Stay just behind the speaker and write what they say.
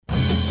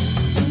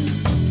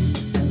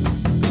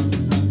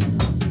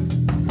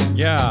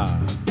Yeah.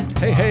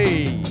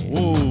 Hey.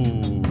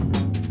 Ooh.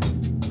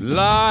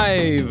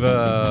 Live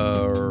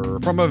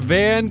from a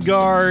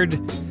Vanguard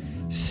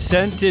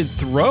scented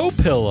throw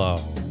pillow.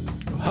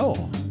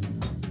 Oh.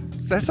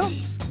 That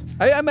sounds...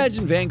 I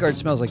imagine Vanguard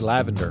smells like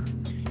lavender.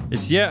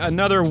 It's yet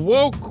another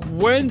Woke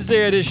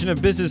Wednesday edition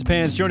of Business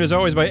Pants, joined as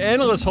always by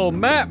analyst hole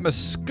Matt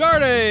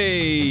Mascardi.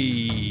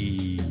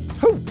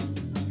 Who?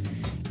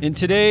 In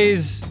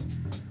today's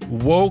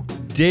woke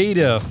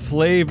data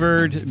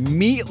flavored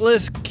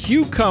meatless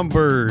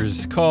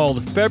cucumbers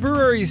called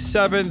February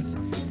 7th,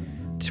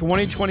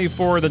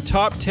 2024, the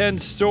top 10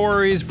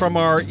 stories from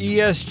our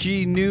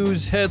ESG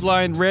News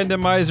headline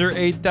randomizer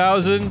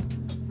 8000.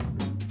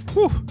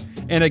 Whew.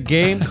 And a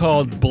game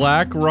called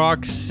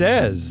Blackrock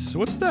Sez.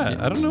 What's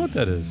that? I don't know what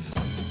that is.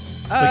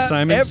 It's like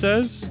Simon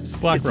Says?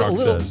 Blackrock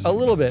Sez. A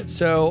little bit.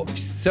 So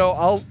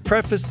I'll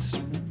preface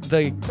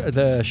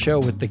the show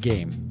with the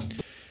game.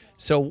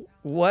 So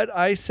what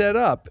I set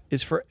up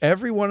is for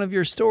every one of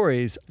your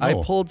stories, I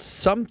pulled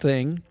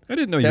something I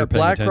didn't know you were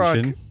paying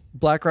attention.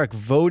 BlackRock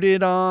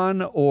voted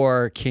on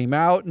or came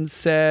out and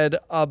said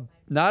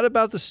not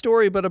about the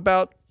story, but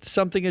about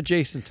something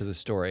adjacent to the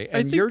story.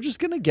 And you're just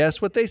going to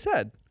guess what they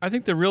said. I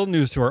think the real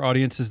news to our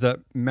audience is that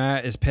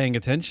Matt is paying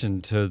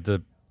attention to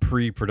the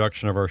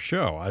pre-production of our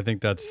show. I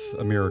think that's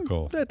a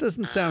miracle. That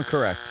doesn't sound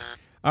correct.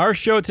 Our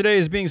show today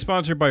is being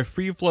sponsored by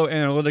FreeFlow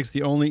Analytics,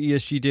 the only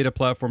ESG data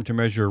platform to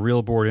measure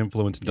real board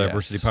influence and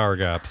diversity power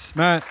gaps.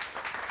 Matt,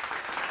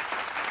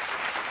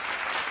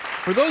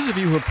 for those of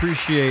you who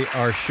appreciate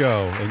our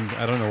show, and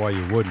I don't know why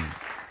you wouldn't,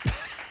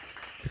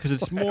 because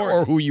it's more...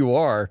 or who you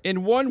are.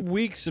 In 1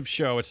 week of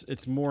show,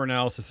 it's more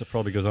analysis that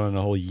probably goes on in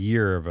a whole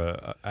year of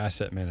a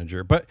asset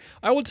manager. But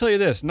I will tell you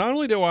this, not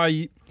only do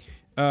I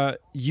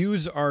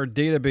use our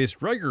database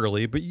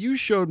regularly, but you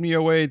showed me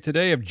a way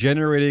today of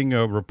generating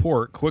a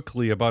report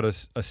quickly about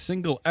a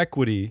single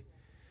equity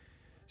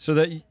so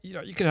that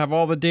you can have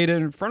all the data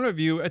in front of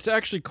you. It's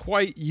actually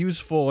quite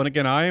useful. And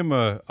again, I am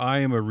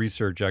a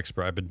research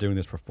expert. I've been doing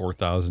this for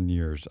 4,000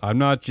 years. I'm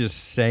not just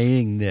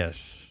saying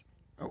this.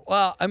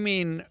 Well, I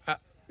mean...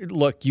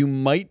 look, you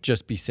might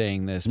just be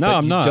saying this. No,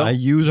 I'm not. I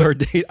use our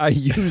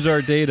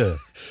data.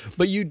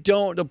 But you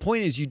don't. The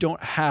point is, you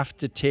don't have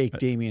to take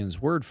Damien's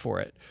word for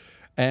it.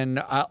 And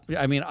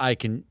I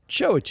can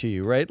show it to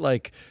you, right?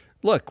 Like,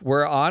 look,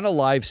 we're on a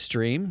live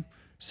stream,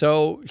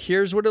 so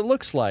here's what it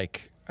looks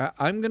like.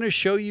 I'm going to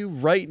show you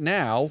right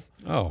now.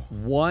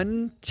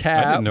 One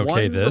tab,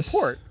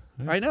 report.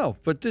 I know,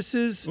 but this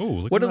is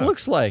what it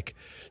looks like.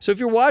 So if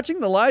you're watching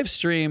the live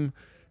stream,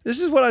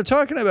 this is what I'm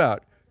talking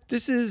about.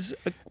 This is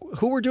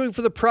who we're doing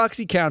for the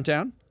proxy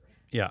countdown.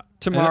 Yeah.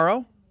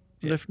 Tomorrow,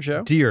 a different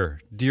show. Deere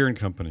and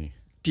Company.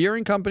 Deere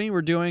and Company,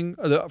 we're doing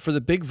for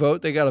the big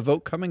vote. They got a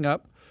vote coming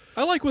up.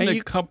 I like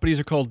when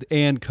companies are called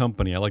and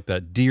Company. I like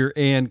that. Deere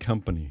and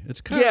Company. It's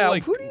kind of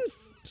like... who do you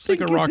it's think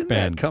like a rock is in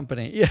band. That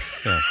company? Yeah.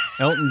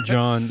 Elton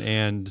John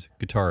and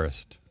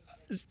guitarist.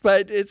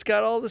 But it's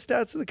got all the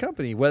stats of the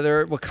company,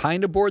 what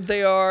kind of board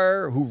they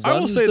are, who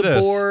runs the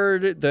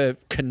board, the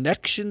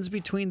connections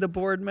between the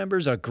board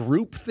members, a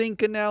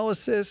groupthink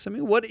analysis. I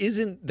mean, what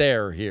isn't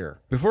there here?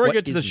 Before I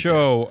get to the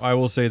show, I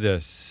will say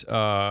this.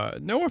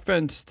 No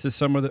offense to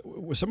some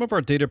of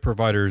our data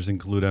providers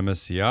include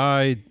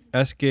MSCI,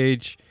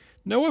 S-Gage.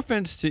 No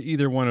offense to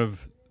either one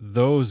of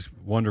those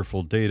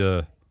wonderful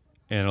data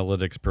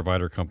analytics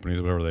provider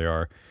companies, whatever they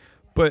are.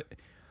 But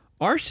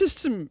our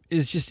system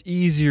is just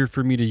easier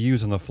for me to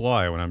use on the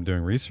fly when I'm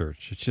doing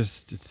research.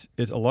 It's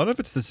a lot of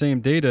it's the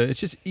same data. It's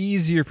just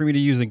easier for me to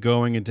use than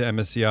going into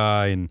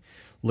MSCI and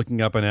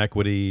looking up an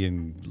equity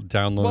and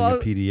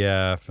downloading a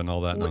PDF and all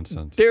that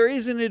nonsense. There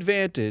is an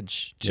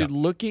advantage to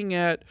looking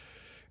at,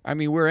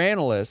 we're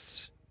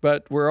analysts,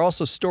 but we're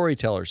also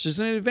storytellers. There's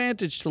an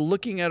advantage to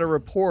looking at a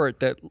report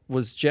that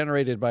was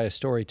generated by a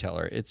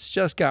storyteller. It's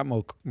just got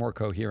more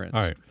coherence. All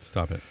right,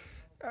 stop it.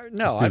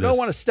 No, I don't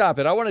want to stop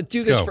it. I want to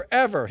do this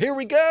forever. Here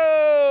we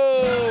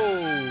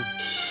go.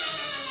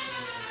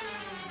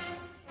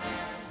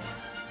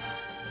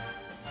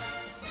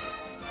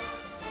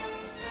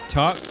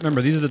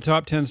 Remember, these are the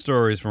top 10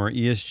 stories from our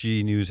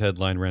ESG News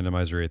headline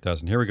randomizer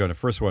 8000. Here we go. The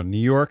first one, New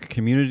York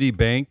Community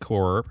Bank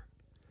Corp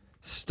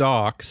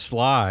stock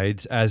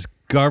slides as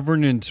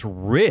governance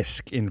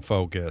risk in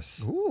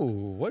focus.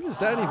 Ooh, what does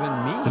that even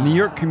mean? The New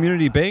York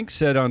Community Bank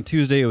said on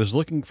Tuesday it was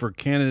looking for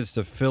candidates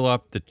to fill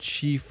up the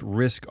chief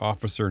risk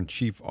officer and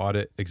chief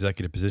audit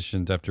executive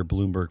positions after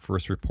Bloomberg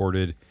first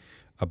reported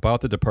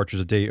about the departures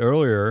a day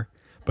earlier.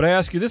 But I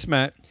ask you this,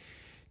 Matt,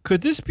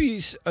 could this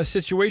be a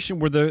situation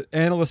where the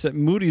analysts at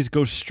Moody's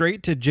go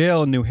straight to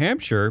jail in New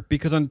Hampshire?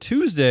 Because on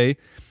Tuesday,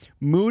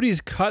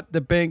 Moody's cut the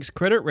bank's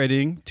credit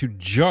rating to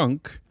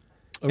junk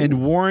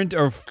and warned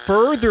of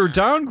further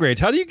downgrades.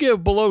 How do you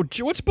get below?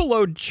 What's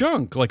below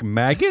junk? Like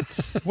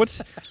maggots? What's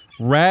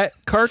rat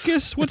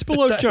carcass? What's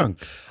below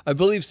junk? I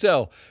believe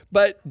so.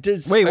 But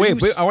wait. I want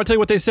to tell you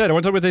what they said.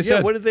 What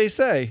did they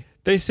say?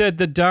 They said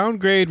the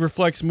downgrade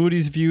reflects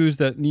Moody's views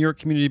that New York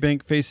Community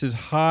Bank faces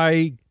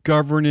high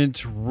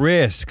governance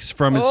risks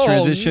from its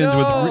transitions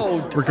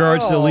with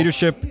regards to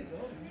leadership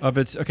of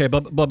its okay,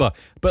 blah blah blah.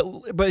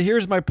 But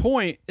here's my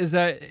point: is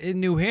that in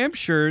New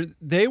Hampshire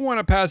they want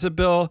to pass a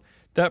bill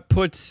that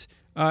puts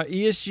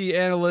ESG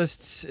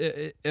analysts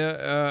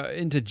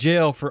into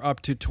jail for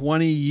up to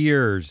 20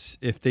 years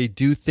if they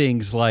do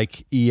things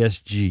like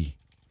ESG.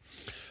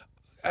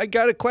 I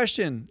got a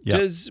question. Yeah.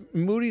 Does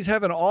Moody's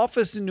have an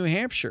office in New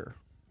Hampshire?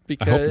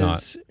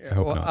 Because I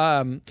hope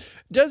not.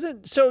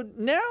 Doesn't so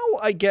now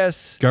I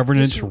guess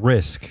Governance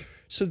risk.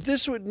 So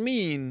this would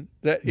mean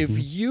that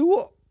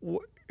Mm-hmm.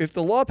 if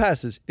the law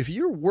passes, if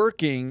you're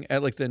working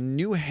at like the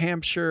New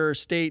Hampshire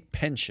state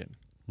pension,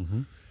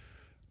 Mm-hmm.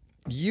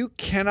 you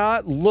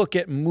cannot look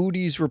at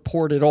Moody's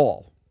report at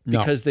all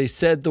because they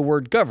said the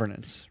word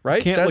governance, right?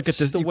 You can't look at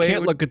this. You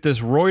can't look at this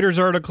Reuters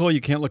article.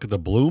 You can't look at the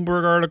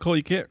Bloomberg article.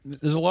 You can't.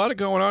 There's a lot of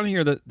going on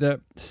here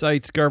that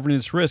cites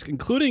governance risk,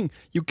 including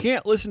you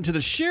can't listen to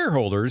the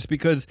shareholders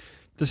because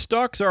the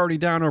stock's already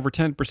down over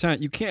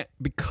 10%. You can't,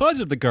 because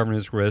of the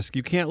governance risk,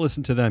 you can't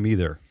listen to them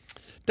either.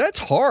 That's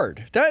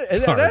hard.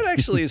 That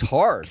actually is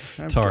hard.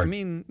 It's hard. I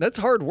mean, that's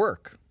hard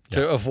work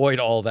to avoid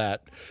all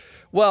that.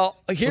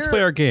 Well, here Let's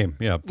play our game.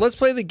 Yeah. Let's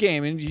play the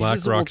game, and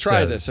we'll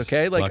try this,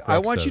 okay? Like, I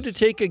want you to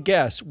take a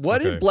guess.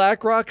 What did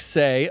BlackRock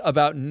say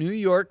about New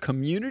York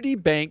Community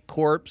Bank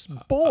Corp's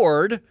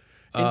board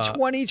in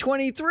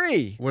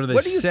 2023? What do they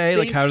say?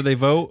 Like, how do they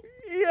vote?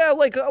 Yeah,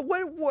 like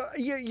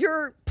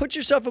you're put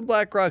yourself in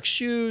BlackRock's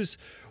shoes.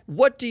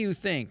 What do you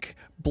think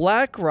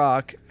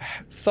BlackRock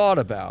thought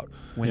about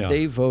when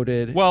they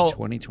voted in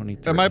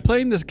 2023? Am I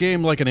playing this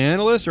game like an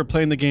analyst or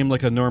playing the game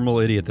like a normal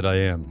idiot that I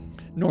am?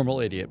 Normal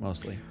idiot,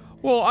 mostly.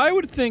 Well, I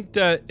would think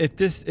that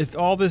if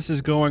all this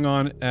is going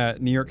on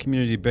at New York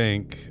Community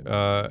Bank,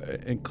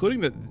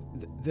 including that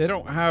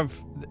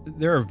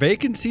there are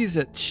vacancies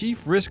at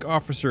Chief Risk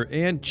Officer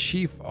and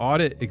Chief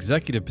Audit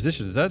Executive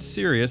positions. That's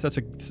serious. That's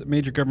a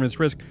major governance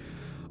risk.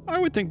 I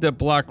would think that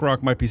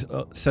BlackRock might be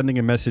sending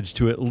a message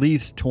to at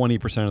least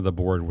 20% of the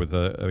board with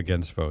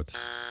against votes.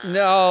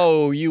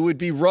 No, you would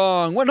be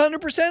wrong.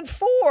 100%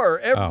 for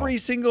every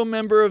single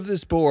member of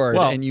this board.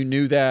 Well, and you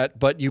knew that,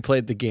 but you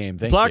played the game.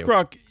 Thank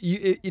BlackRock,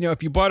 you know,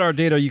 if you bought our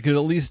data, you could at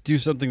least do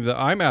something that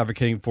I'm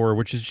advocating for,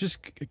 which is just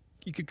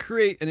you could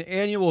create an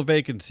annual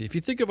vacancy. If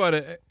you think about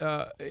it,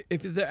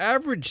 if the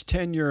average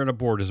tenure on a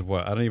board is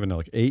what? I don't even know,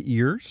 like 8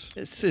 years?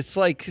 It's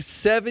like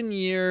 7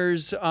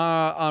 years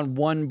on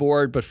one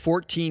board, but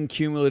 14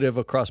 cumulative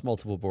across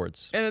multiple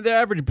boards. And the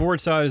average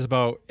board size is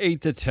about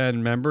 8 to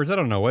 10 members. I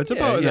don't know. It's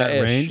about that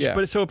range. Yeah.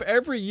 But so if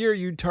every year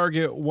you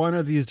target one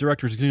of these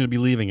directors who's going to be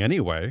leaving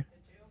anyway,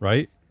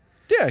 right?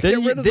 Yeah, get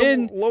rid of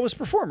the lowest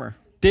performer.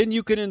 Then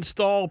you can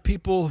install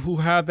people who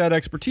have that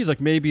expertise.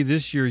 Like maybe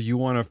this year you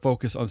want to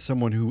focus on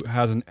someone who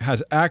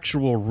has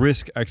actual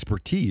risk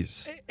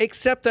expertise.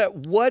 Except that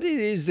what it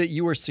is that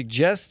you are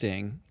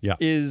suggesting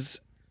is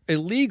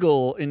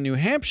illegal in New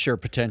Hampshire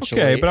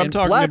potentially. Okay, but I'm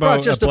talking about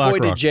BlackRock just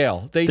avoided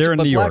jail. They're in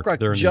New York.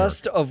 BlackRock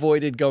just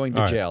avoided going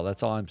to jail.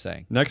 That's all I'm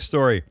saying. Next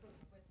story.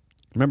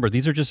 Remember,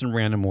 these are just in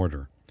random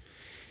order.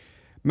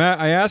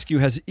 Matt, I ask you,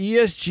 has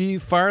ESG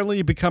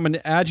finally become an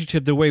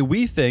adjective the way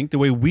we think, the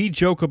way we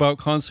joke about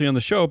constantly on the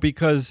show?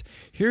 Because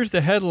here's the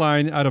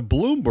headline out of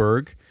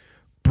Bloomberg.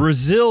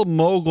 Brazil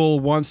mogul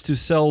wants to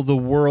sell the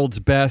world's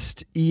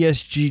best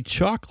ESG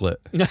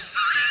chocolate.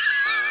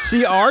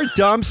 See, our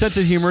dumb sense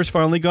of humor has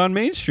finally gone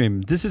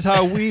mainstream. This is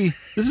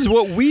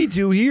what we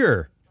do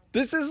here.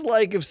 This is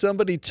like if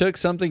somebody took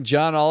something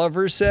John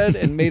Oliver said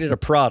and made it a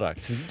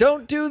product.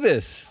 Don't do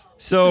this.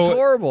 So this is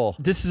horrible.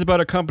 This is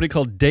about a company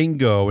called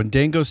Dango, and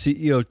Dango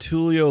CEO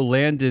Tulio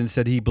Landon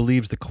said he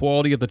believes the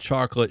quality of the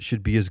chocolate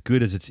should be as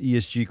good as its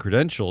ESG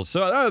credentials.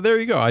 So there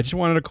you go. I just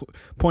wanted to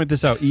point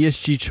this out.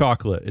 ESG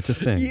chocolate. It's a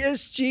thing.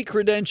 ESG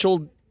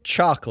credentialed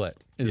chocolate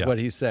is what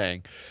he's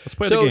saying. Let's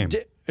play the game.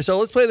 So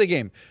let's play the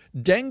game.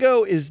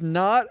 Dango is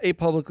not a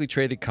publicly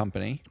traded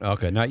company.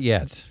 Okay, not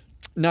yet.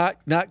 Not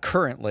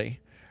currently.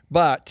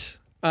 But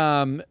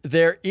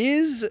there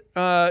is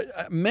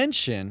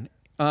mention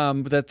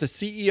that the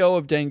CEO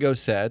of Dango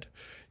said.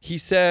 He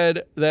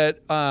said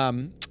that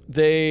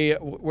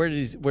where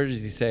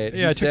does he say it?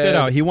 Yeah, I took that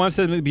out. He wants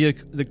them to be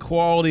the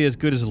quality as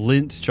good as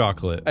Lindt's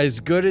chocolate. As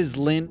good as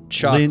Lindt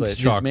chocolate. Lindt's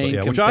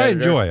chocolate, which I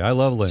enjoy. I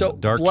love Lindt. So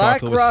dark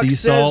chocolate with sea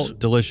salt,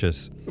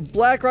 delicious.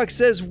 BlackRock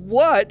says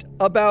what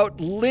about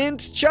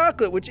Lindt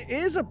chocolate, which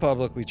is a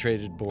publicly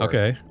traded board?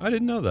 Okay, I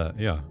didn't know that.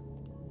 Yeah.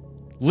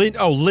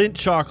 Lindt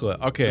chocolate.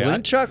 Okay.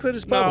 Lindt chocolate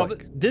is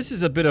public. Now, this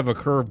is a bit of a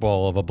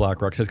curveball of a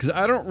BlackRock says, because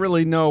I don't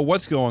really know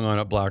what's going on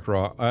at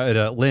BlackRock, at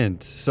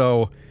Lindt.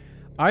 So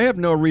I have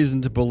no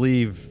reason to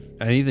believe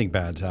anything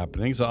bad's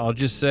happening. So I'll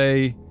just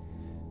say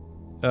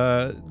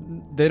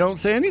they don't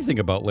say anything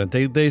about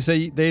Lindt. They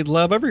say they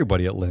love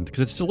everybody at Lindt because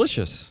it's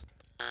delicious.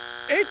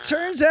 It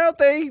turns out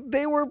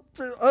they were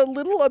a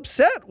little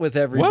upset with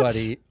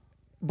everybody,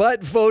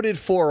 but voted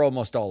for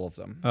almost all of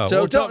them. Oh,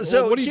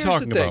 so what are you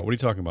talking about? What are you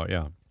talking about?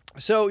 Yeah.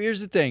 So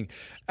here's the thing.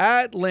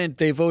 At Lindt,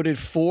 they voted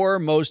for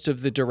most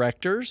of the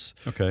directors.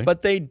 Okay.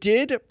 But they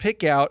did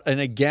pick out an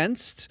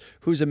against,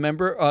 who's a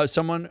member, Rudolph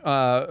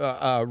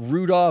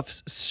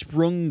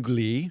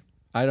Sprungli.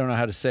 I don't know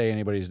how to say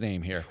anybody's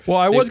name here. Well,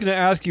 I was going to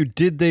ask you,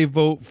 did they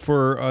vote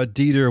for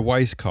Dieter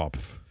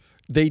Weisskopf?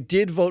 They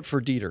did vote for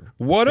Dieter.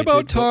 What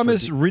about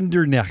Thomas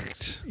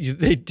Rinderknecht?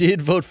 They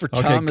did vote for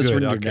Thomas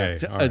good.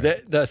 Rinderknecht. Okay.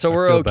 All right. So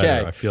we're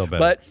okay. I feel better.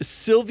 But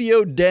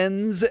Silvio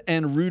Denz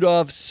and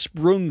Rudolf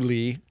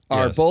Sprungli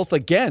are both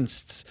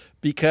against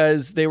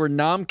because they were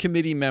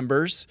nom-committee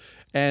members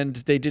and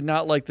they did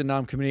not like the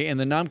nom-committee. And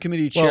the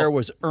nom-committee chair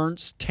was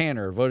Ernst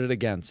Tanner, voted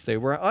against. They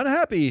were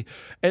unhappy.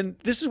 And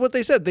this is what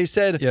they said. They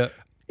said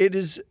it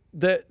is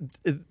they're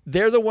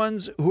the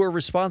ones who are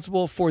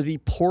responsible for the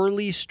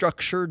poorly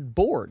structured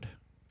board.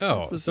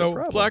 Oh,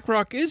 so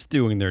BlackRock is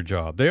doing their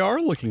job. They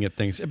are looking at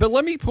things. But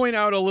let me point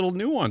out a little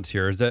nuance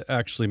here. Is that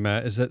actually,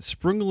 Matt, is that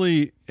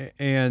Sprungli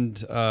and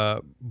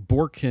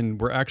Borkin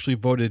were actually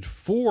voted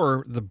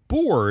for the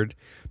board,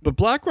 but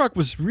BlackRock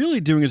was really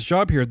doing its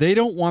job here. They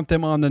don't want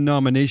them on the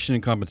nomination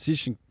and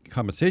compensation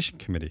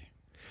committee.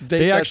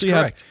 They actually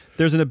have.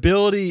 There's an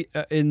ability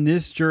in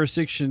this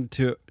jurisdiction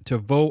to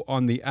vote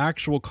on the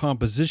actual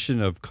composition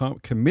of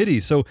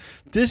committees. So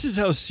this is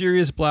how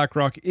serious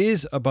BlackRock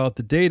is about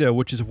the data,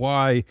 which is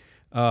why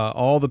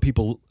all the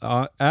people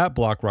at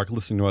BlackRock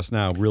listening to us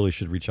now really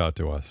should reach out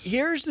to us.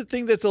 Here's the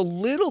thing that's a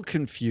little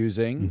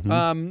confusing.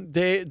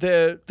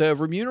 The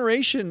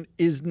remuneration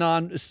is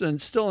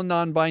still a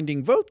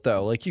non-binding vote,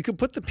 though. Like, you could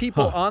put the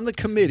people on the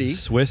committee.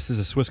 Swiss is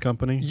a Swiss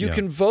company. You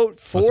can vote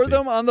for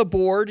them on the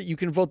board. You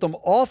can vote them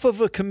off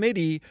of a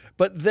committee,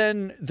 but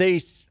then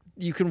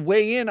you can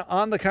weigh in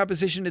on the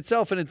composition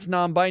itself, and it's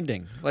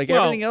non-binding. Like,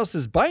 everything else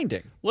is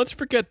binding.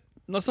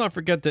 Let's not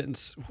forget that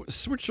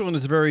Switzerland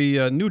is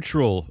very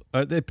neutral.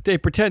 They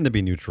pretend to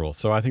be neutral,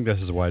 so I think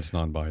this is why it's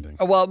non-binding.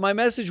 Well, my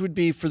message would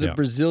be for the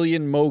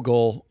Brazilian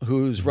mogul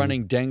who's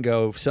running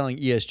Dengo, selling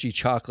ESG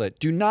chocolate,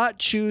 do not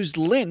choose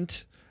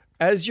Lindt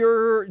as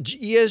your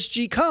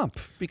ESG comp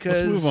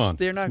because Let's move on.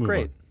 They're not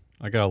great.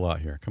 I got a lot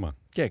here. Come on.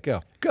 Yeah,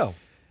 go.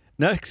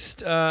 Next,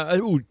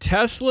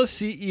 Tesla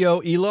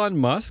CEO Elon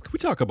Musk. We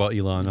talk about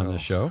Elon on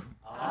this show.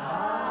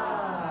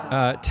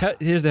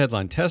 Here's the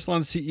headline. Tesla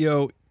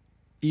CEO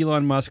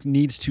Elon Musk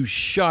needs to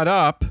shut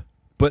up,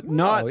 but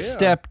not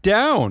step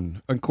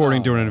down,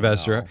 according to an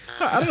investor.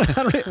 No.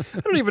 I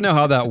don't even know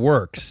how that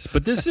works.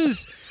 But this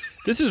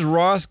is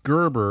Ross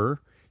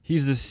Gerber.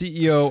 He's the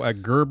CEO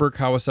at Gerber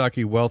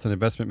Kawasaki Wealth and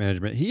Investment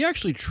Management. He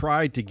actually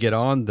tried to get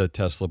on the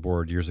Tesla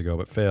board years ago,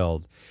 but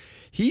failed.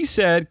 He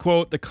said,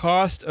 quote, the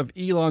cost of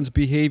Elon's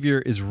behavior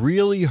is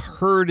really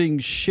hurting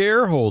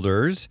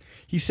shareholders.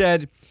 He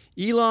said,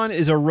 Elon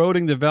is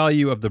eroding the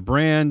value of the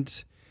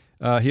brand.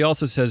 He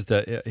also says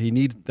that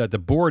that the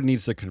board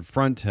needs to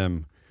confront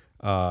him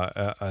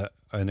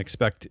and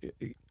expect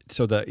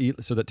so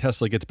that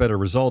Tesla gets better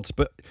results.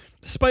 But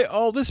despite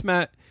all this,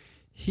 Matt,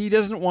 he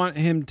doesn't want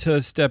him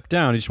to step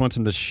down. He just wants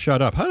him to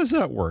shut up. How does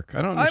that work?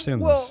 I don't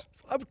understand this.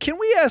 Can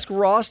we ask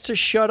Ross to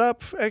shut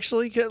up,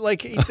 actually?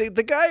 Like,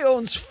 the guy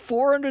owns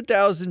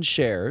 400,000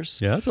 shares.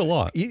 Yeah, that's a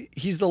lot.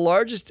 He's the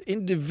largest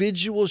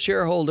individual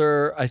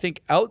shareholder, I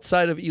think,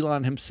 outside of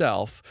Elon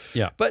himself.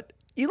 Yeah. But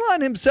Elon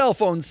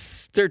himself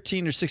owns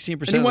 13 or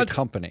 16% of the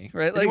company,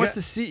 right? Like, he wants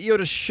the CEO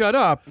to shut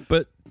up,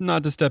 but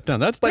not to step down.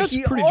 That's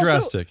pretty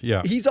drastic.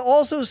 Yeah. He's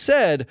also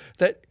said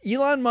that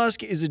Elon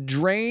Musk is a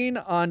drain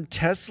on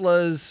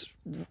Tesla's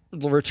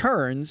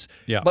returns,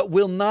 but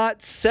will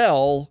not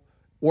sell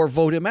or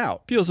vote him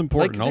out. Feels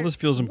important. All this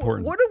feels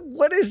important.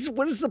 What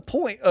is the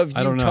point of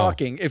you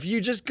talking? If you're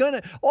just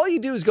all you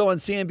do is go on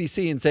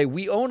CNBC and say,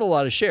 we own a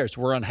lot of shares.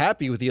 We're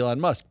unhappy with Elon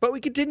Musk, but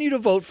we continue to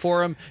vote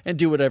for him and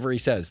do whatever he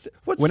says.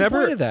 What's the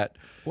point of that?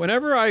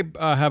 Whenever I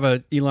have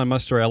a Elon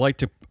Musk story, I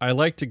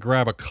like to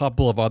grab a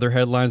couple of other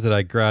headlines that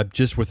I grabbed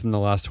just within the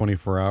last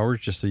 24 hours,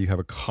 just so you have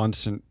a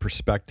constant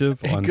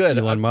perspective on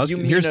Elon Musk. You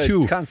mean here's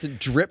two constant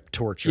drip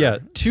torture. Yeah,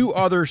 two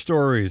other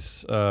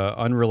stories,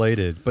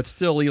 unrelated, but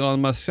still Elon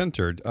Musk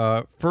centered.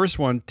 First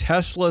one: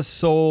 Tesla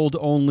sold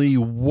only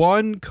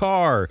one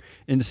car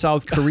in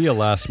South Korea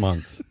last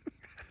month.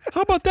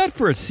 How about that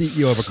for a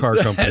CEO of a car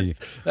company?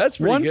 That's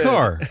pretty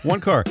good.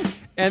 One car.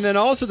 And then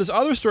also this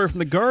other story from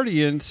The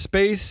Guardian,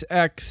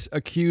 SpaceX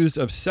accused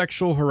of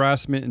sexual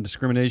harassment and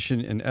discrimination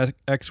in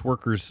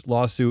ex-workers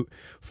lawsuit.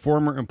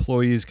 Former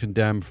employees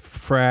condemn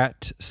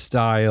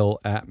frat-style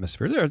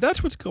atmosphere.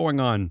 That's what's going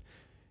on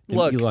in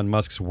Elon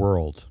Musk's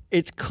world.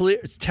 It's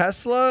clear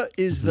Tesla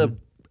is the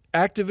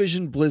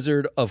Activision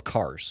Blizzard of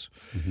cars.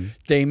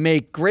 They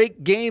make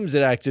great games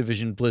at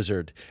Activision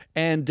Blizzard,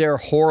 and they're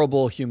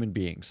horrible human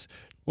beings.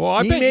 Well,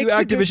 I bet you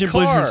Activision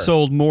Blizzard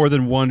sold more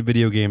than one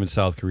video game in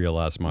South Korea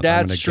last month.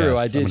 That's true.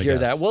 I did hear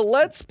that. Well,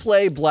 let's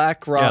play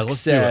Blackrock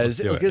Sez,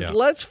 because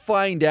let's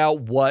find out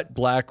what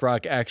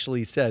BlackRock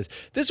actually says.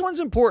 This one's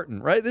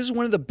important, right? This is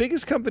one of the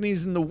biggest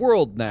companies in the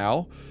world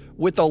now,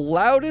 with the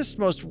loudest,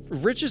 most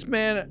richest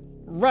man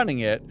running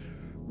it.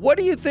 What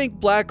do you think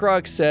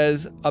BlackRock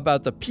says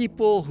about the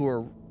people who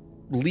are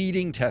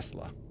leading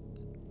Tesla?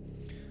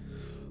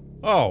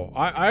 Oh,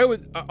 I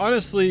would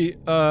honestly,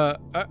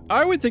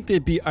 I would think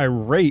they'd be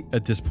irate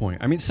at this point.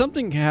 I mean,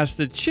 something has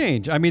to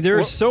change. I mean, there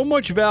is so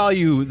much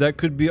value that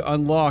could be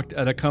unlocked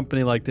at a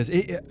company like this.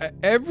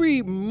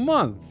 Every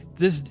month,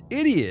 this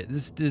idiot,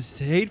 this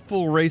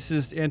hateful,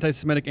 racist,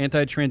 anti-Semitic,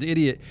 anti-trans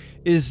idiot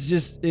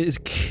is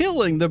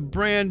killing the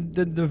brand,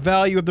 the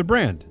value of the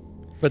brand.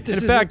 But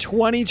this is in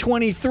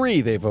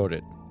 2023 they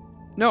voted.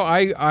 No,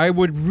 I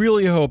would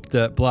really hope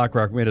that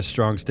BlackRock made a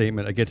strong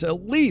statement against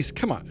at least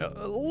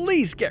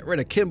get rid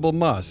of Kimball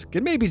Musk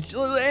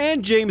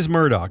and James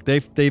Murdoch. They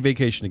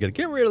vacation together.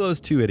 Get rid of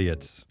those two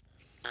idiots.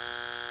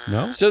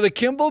 No? So the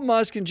Kimball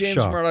Musk and James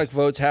Murdoch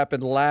votes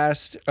happened in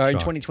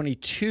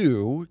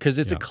 2022 because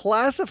it's a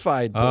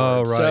classified board.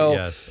 Oh, right, so,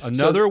 yes.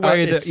 Another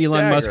way that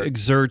Elon Musk staggered.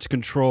 Exerts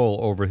control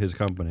over his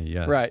company,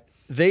 yes. Right.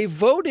 They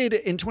voted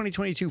in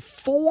 2022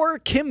 for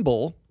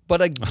Kimball, but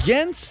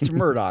against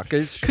Murdoch.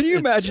 Can you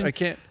imagine? I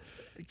can't.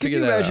 Can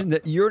you imagine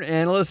that you're an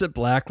analyst at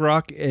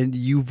BlackRock and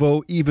you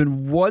vote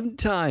even one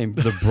time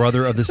for the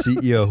brother of the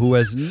CEO who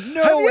has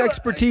no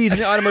expertise in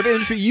the automotive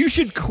industry? You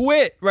should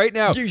quit right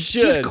now. You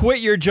should. Just quit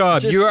your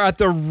job. You're at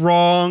the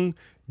wrong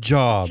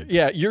job.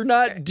 Yeah, you're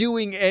not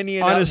doing any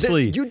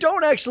Honestly. you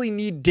don't actually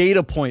need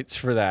data points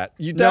for that.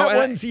 That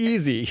one's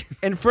easy.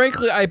 And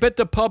frankly, I bet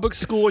the public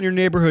school in your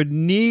neighborhood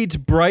needs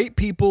bright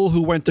people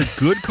who went to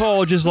good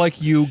colleges like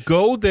you.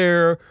 Go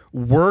there,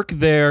 work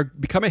there,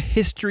 become a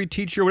history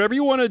teacher, whatever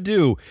you want to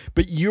do.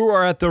 But you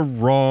are at the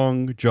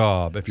wrong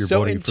job if you're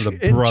voting for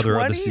the brother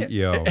of the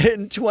CEO.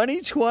 In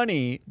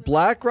 2020,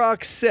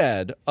 BlackRock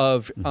said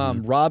of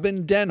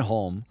Robin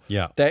Denholm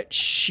that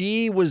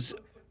she was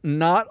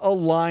not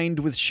aligned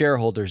with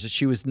shareholders, that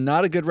she was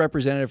not a good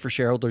representative for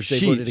shareholders. They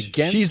voted against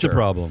her. She's the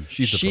problem.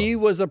 She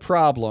was the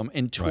problem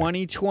in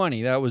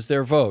 2020. That was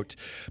their vote.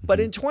 But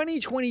in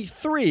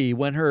 2023,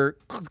 when her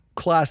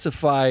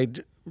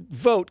classified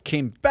vote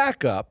came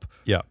back up,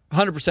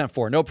 100%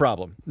 for, no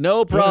problem.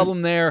 No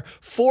problem there.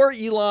 For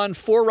Elon,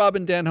 for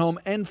Robin Denholm,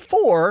 and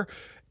for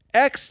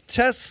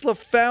ex-Tesla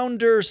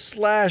founder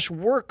 /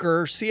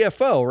 worker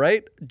CFO,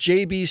 right?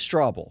 JB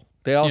Straubel.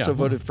 They also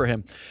voted for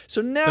him.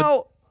 So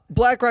now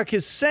BlackRock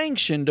has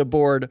sanctioned a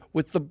board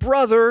with the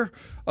brother,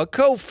 a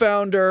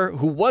co-founder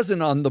who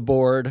wasn't on the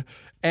board,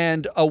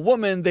 and a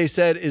woman they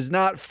said is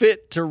not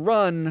fit to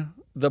run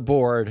the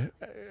board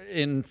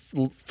in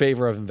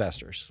favor of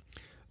investors.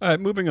 All right,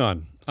 moving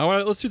on.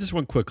 Let's do this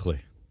one quickly.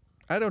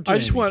 I want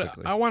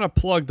to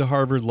plug the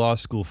Harvard Law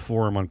School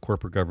Forum on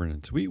Corporate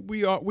Governance.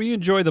 We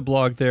enjoy the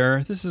blog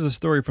there. This is a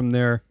story from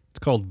there. It's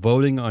called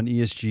 "Voting on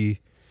ESG: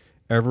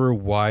 Ever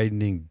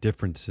Widening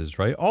Differences."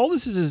 Right. All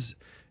this is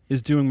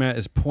doing, Matt,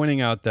 is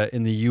pointing out that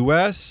in the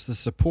U.S., the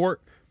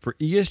support for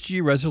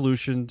ESG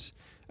resolutions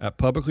at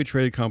publicly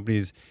traded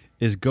companies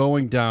is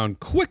going down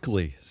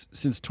quickly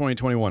since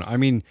 2021. I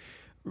mean,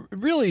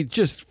 really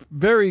just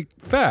very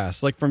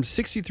fast, like from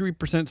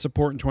 63%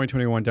 support in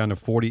 2021 down to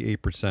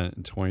 48%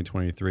 in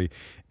 2023.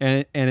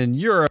 And in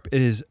Europe,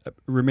 it has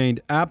remained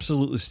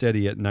absolutely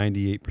steady at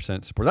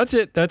 98% support. That's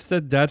it. That's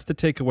the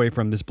takeaway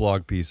from this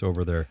blog piece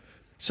over there.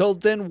 So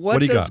then what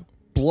does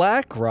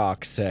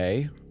BlackRock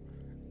say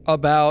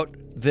about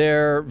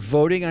their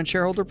voting on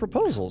shareholder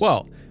proposals?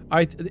 Well,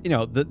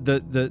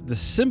 the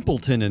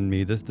simpleton in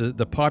me,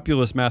 the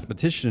populist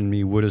mathematician in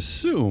me would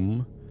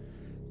assume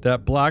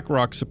that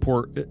BlackRock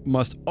support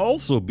must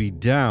also be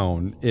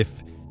down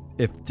if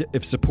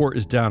support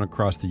is down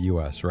across the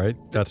U.S., right?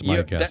 That's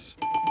my guess.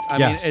 I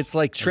mean, it's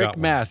like trick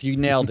math. You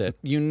nailed it.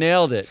 You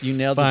nailed it. You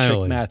nailed the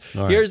trick math.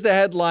 Right. Here's the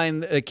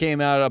headline that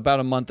came out about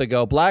a month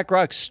ago.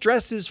 BlackRock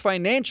stresses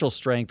financial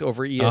strength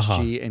over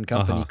ESG in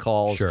company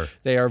calls. Sure.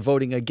 They are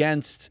voting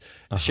against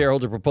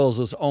shareholder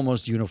proposals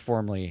almost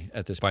uniformly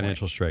at this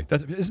financial point. strength.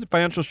 Isn't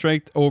financial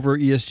strength over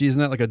ESG? Isn't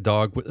that like a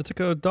dog? It's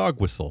like a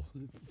dog whistle,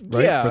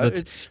 right? Yeah,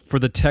 for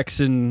the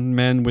Texan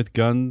men with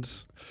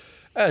guns.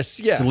 Yes.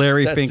 So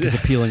Larry Fink is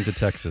appealing to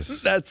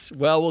Texas.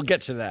 We'll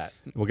get to that.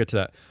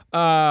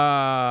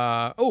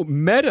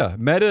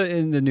 Meta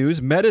in the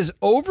news. Meta's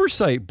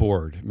Oversight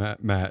Board, Matt,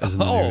 is in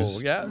the news.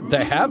 Oh, yeah.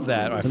 They have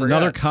that. I forgot.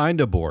 Another kind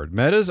of board.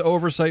 Meta's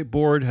Oversight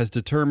Board has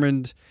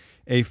determined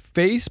a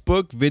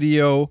Facebook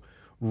video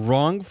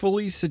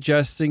wrongfully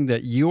suggesting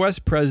that U.S.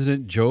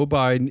 President Joe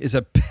Biden is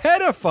a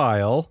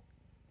pedophile.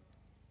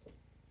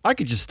 I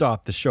could just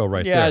stop the show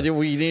right there. Yeah,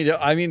 we need.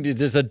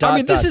 There's a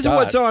dot. This is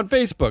what's on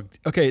Facebook.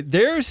 Okay,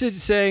 they're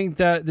saying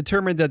that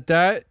determined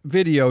that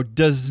video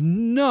does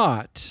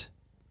not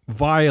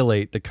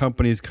violate the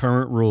company's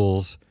current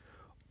rules,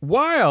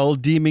 while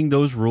deeming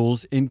those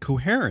rules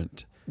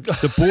incoherent.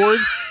 The board,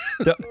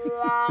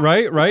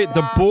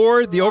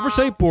 the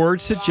Oversight Board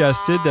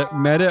suggested that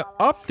Meta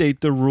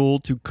update the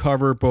rule to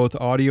cover both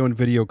audio and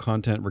video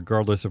content,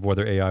 regardless of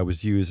whether AI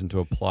was used, and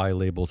to apply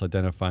labels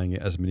identifying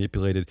it as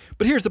manipulated.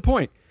 But here's the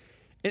point.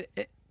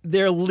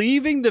 They're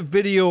leaving the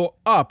video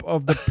up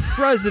of the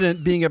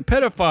president being a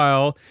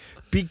pedophile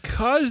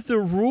because the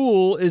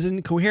rule is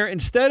incoherent,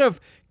 instead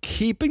of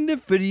keeping the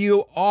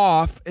video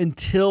off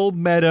until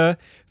Meta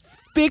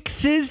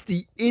fixes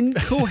the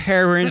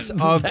incoherence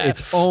of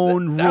its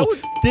own rules.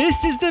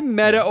 This is the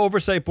Meta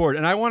Oversight Board.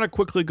 And I want to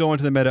quickly go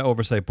into the Meta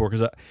Oversight Board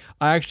because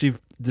I actually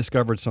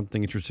discovered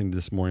something interesting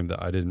this morning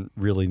that I didn't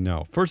really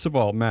know. First of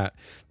all, Matt,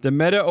 the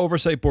Meta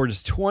Oversight Board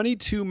is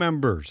 22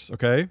 members,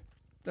 okay?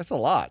 That's a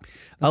lot.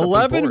 That's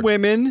 11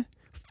 women,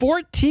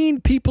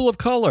 14 people of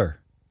color.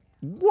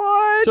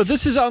 What? So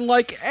this is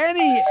unlike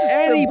any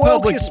the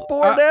public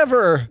board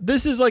ever.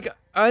 This is like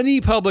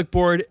any public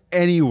board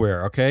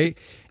anywhere, okay?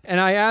 And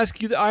I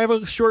ask you, I have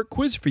a short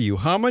quiz for you.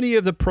 How many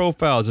of the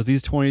profiles of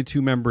these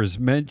 22 members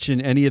mention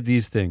any of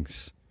these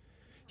things?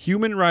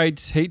 Human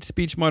rights, hate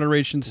speech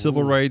moderation,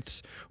 civil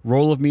rights,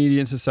 role of media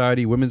in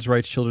society, women's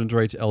rights, children's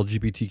rights,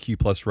 LGBTQ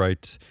plus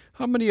rights.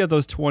 How many of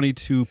those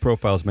 22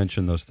 profiles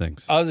mention those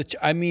things?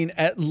 I mean,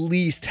 at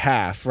least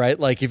half, right?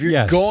 Like if you're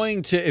Yes,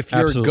 going to,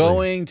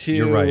 absolutely.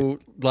 You're right.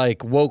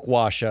 like woke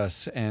wash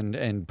us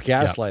and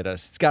gaslight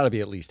us, it's got to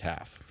be at least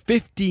half.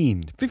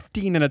 15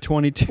 out of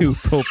 22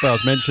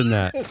 profiles mention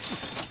that.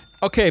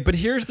 Okay, but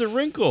here's the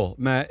wrinkle,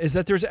 Matt, is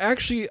that there's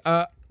actually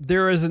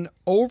there is an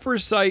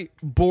oversight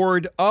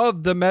board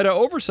of the Meta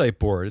Oversight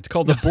Board. It's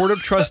called the Board of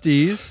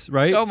Trustees,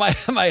 right? Oh, my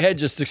head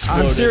just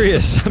exploded.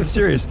 I'm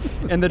serious.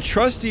 And the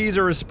trustees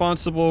are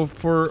responsible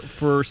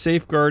for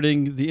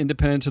safeguarding the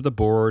independence of the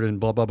board and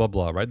blah, blah, blah,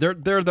 blah, right?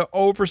 They're the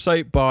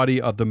oversight body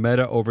of the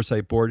Meta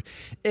Oversight Board.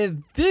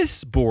 And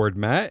this board,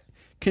 Matt,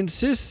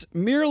 consists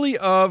merely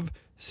of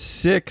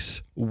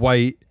 6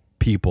 white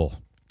people.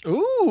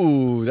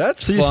 Ooh,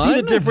 that's so fun. You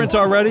see the difference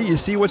already? You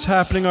see what's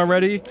happening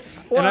already?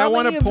 Well, and I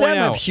want to point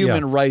out have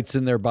human rights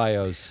in their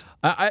bios.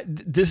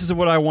 This is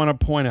what I want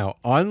to point out.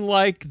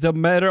 Unlike the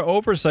Meta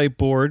Oversight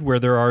Board, where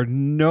there are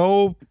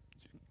no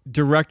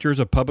directors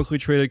of publicly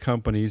traded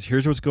companies,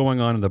 here's what's going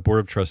on in the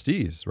Board of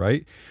Trustees,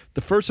 right?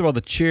 First of all,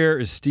 the chair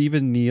is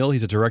Stephen Neal.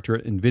 He's a director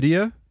at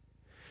NVIDIA.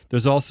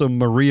 There's also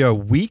Maria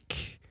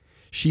Week.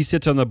 She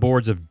sits on the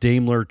boards of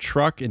Daimler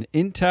Truck and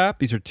Intap.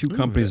 These are 2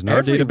 companies in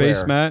our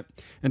database, Matt.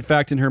 In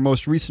fact, in her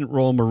most recent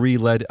role, Marie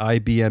led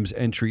IBM's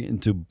entry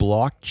into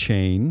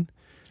blockchain.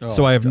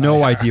 So I have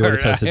no idea what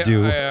this has to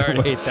do.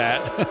 I hate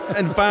that.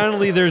 And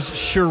finally, there's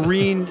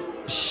Shireen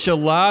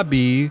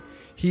Shalabi.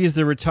 He is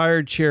the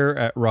retired chair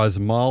at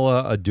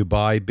Rasmala, a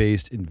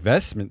Dubai-based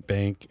investment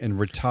bank, and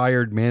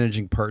retired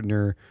managing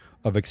partner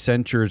of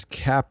Accenture's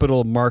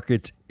capital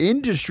markets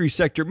industry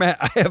sector. Matt,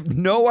 I have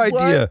no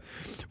idea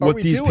what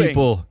these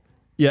people...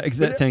 Yeah,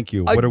 thank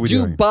you. What are we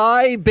doing? A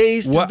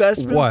Dubai-based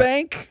investment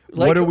bank?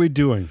 Like, what are we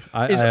doing?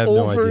 I have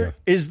no idea.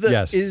 Is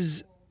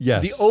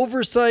the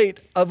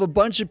oversight of a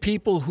bunch of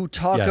people who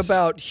talk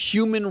about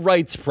human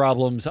rights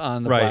problems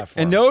on the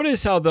platform. And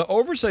notice how the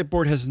Oversight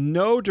Board has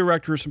no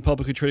directors from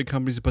publicly traded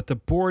companies, but the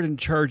board in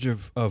charge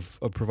of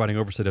providing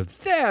oversight of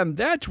them,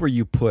 that's where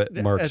you put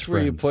Mark's friends. That's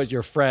where you put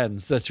your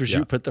friends. That's where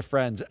you put the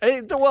friends.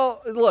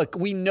 Well, look,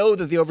 we know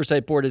that the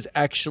Oversight Board is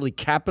actually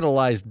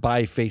capitalized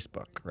by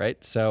Facebook,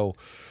 right? So...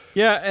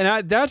 Yeah,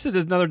 and that's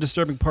another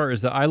disturbing part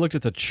is that I looked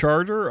at the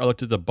charter, I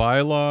looked at the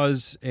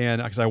bylaws,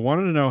 and because I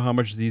wanted to know how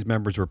much these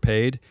members were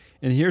paid,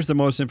 and here's the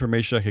most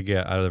information I could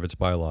get out of its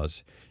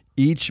bylaws.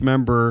 Each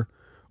member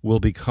will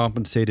be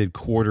compensated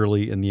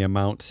quarterly in the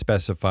amount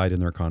specified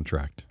in their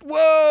contract.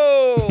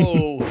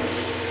 Whoa!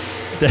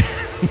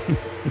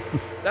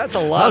 That's a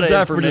lot of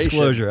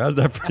information. How's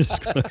that for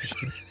disclosure?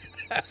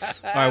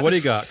 All right, what do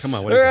you got? Come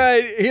on. All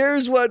right,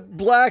 here's what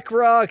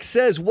Blackrock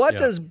says. What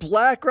does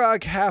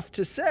Blackrock have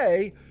to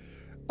say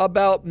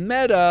about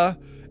Meta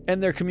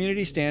and their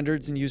community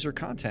standards and user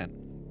content?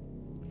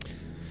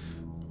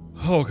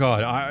 Oh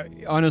God,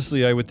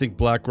 I would think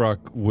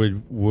BlackRock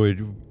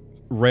would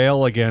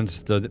rail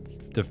against the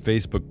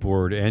Facebook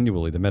board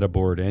annually, the Meta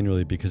board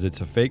annually, because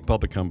it's a fake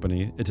public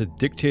company. It's a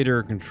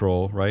dictator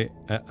control, right?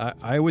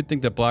 I would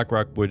think that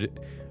BlackRock would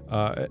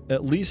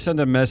at least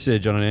send a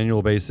message on an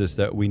annual basis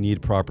that we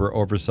need proper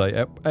oversight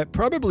at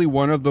probably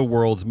one of the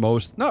world's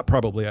most, not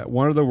probably, at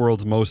one of the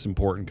world's most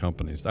important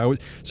companies. I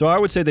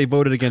would say they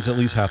voted against at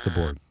least half the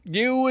board.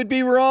 You would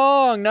be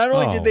wrong. Not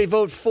only did they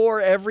vote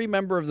for every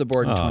member of the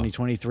board in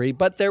 2023,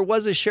 but there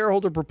was a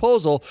shareholder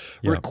proposal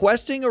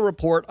requesting a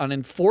report on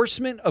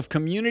enforcement of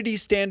community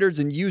standards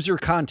and user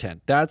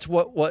content. That's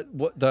what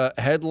the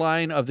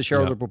headline of the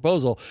shareholder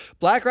proposal.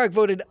 BlackRock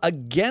voted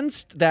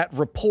against that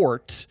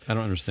report. I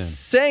don't understand.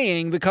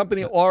 Saying the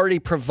company already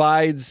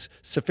provides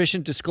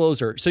sufficient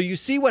disclosure. So you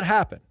see what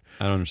happened.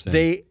 I don't understand.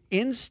 They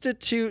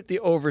institute the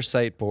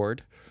oversight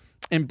board,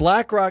 and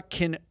BlackRock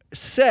can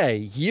say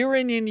year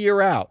in and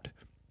year out,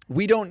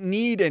 we don't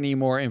need any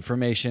more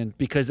information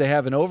because they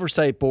have an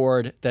oversight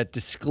board that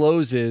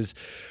discloses.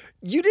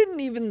 You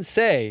didn't even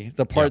say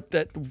the part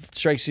that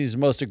strikes me as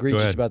most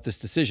egregious about this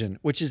decision,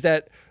 which is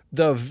that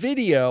the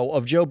video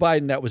of Joe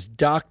Biden that was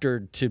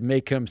doctored to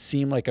make him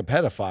seem like a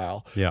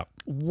pedophile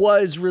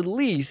was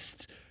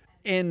released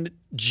in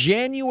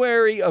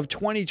January of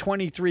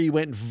 2023,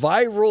 went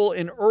viral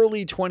in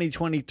early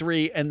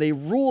 2023, and they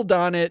ruled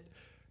on it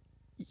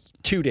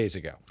 2 days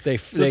ago. They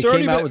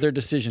came out with their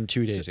decision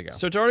 2 days ago.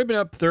 So it's already been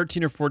up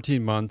 13 or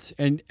 14 months.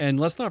 And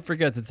let's not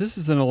forget that this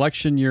is an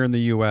election year in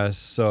the U.S.,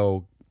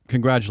 so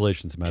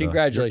Congratulations, Meta.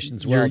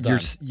 Congratulations. You're, Well done.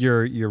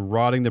 you're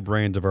rotting the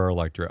brains of our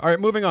electorate. All right,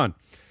 moving on.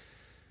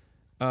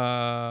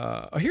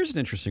 Here's an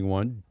interesting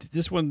one.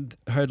 This one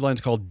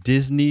headline's called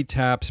Disney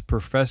taps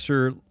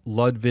Professor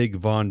Ludwig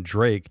von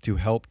Drake to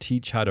help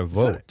teach how to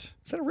vote.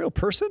 Is that a real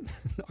person?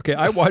 Okay,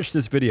 I watched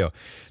this video.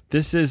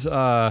 This is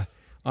on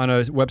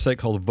a website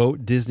called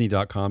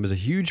votedisney.com. There's a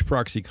huge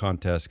proxy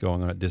contest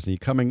going on at Disney.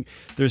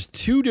 There's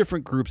two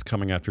different groups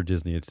coming after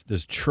Disney.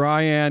 There's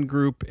Trian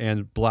Group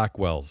and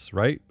Blackwell's,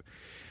 right?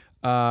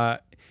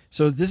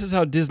 So this is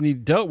how Disney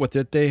dealt with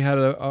it. They had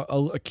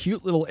a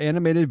cute little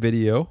animated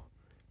video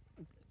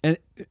and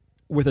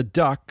with a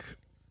duck,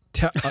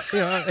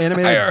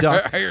 animated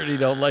duck. I already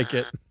don't like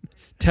it.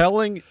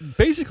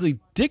 Basically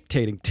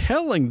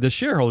telling the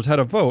shareholders how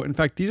to vote. In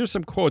fact, these are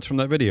some quotes from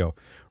that video.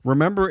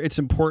 Remember, it's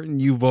important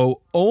you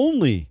vote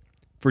only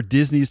for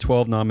Disney's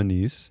 12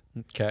 nominees.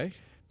 Okay.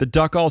 The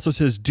duck also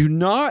says, do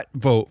not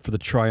vote for the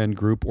Trian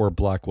Group or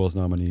Blackwell's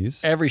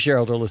nominees. Every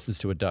shareholder listens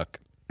to a duck.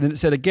 And then it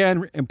said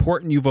again,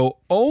 important you vote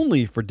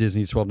only for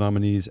Disney's 12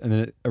 nominees. And then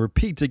it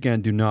repeats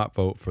again, do not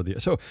vote for the...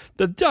 So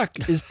the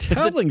duck is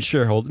telling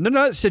shareholders, they're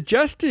not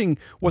suggesting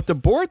what the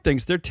board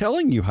thinks. They're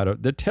telling you how to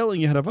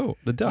vote.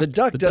 The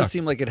duck does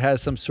seem like it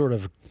has some sort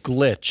of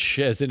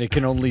glitch, as in it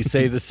can only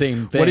say the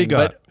same thing. What do you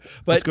got?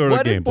 But Let's go to what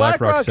the game. did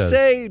Blackrock Says.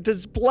 say?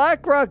 Does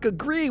Blackrock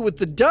agree with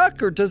the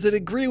duck, or does it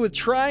agree with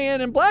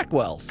Trian and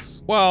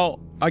Blackwell's? Well,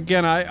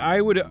 again, I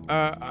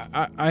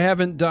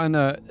haven't done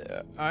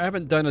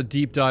a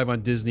deep dive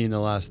on Disney in the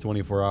last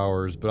 24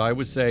 hours, but I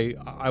would say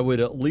I would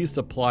at least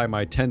apply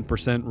my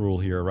 10% rule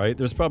here, right?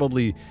 There's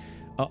probably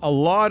a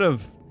lot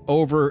of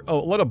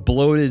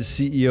bloated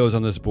CEOs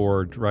on this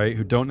board, right,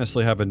 who don't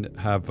necessarily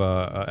have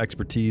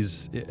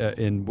expertise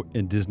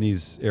in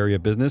Disney's area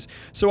of business.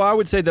 So I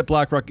would say that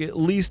BlackRock at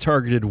least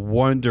targeted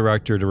one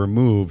director to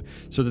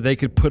remove so that they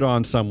could put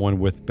on someone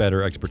with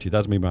better expertise.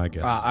 That's my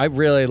guess. I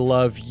really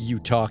love you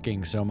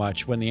talking so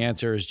much when the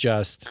answer is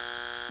just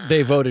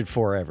they voted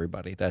for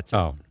everybody. That's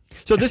it.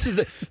 So this is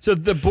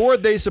the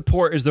board they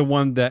support is the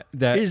one that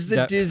is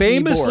the Disney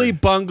famously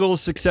board.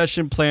 bungles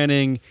succession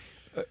planning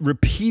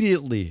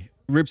repeatedly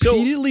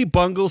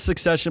bungles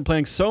succession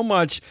planning so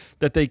much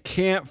that they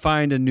can't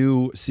find a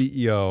new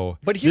CEO.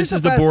 But here's this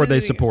is the board they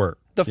support.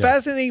 The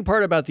fascinating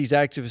part about these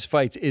activist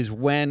fights is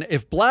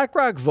if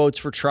BlackRock votes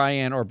for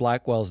Trian or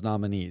Blackwell's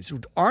nominees,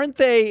 aren't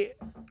they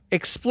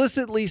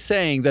explicitly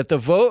saying that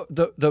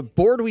the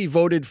board we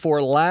voted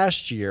for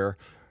last year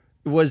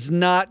was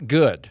not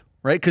good?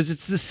 Right? Because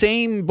it's the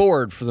same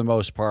board for the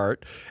most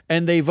part,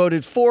 and they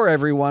voted for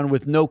everyone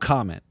with no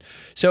comment.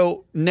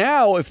 So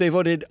now if they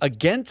voted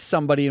against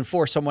somebody and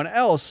for someone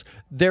else,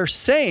 they're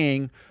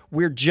saying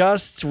we're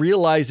just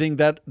realizing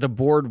that the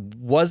board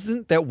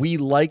that we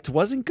liked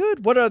wasn't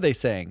good. What are they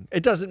saying?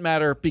 It doesn't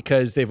matter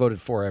because they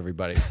voted for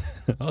everybody.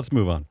 Let's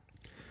move on.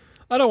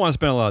 I don't want to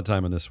spend a lot of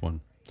time on this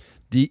one.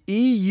 The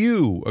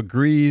EU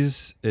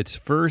agrees its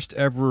first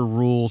ever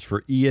rules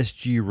for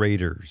ESG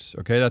raters.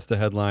 Okay, that's the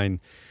headline.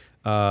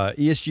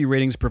 ESG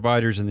ratings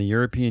providers in the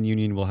European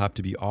Union will have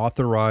to be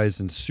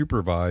authorized and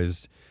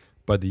supervised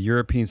by the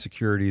European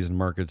Securities and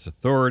Markets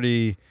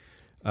Authority.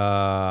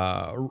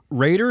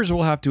 Raters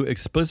will have to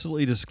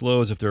explicitly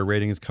disclose if their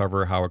ratings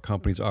cover how a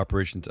company's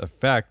operations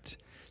affect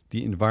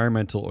the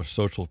environmental or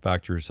social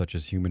factors such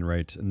as human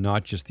rights,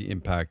 not just the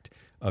impact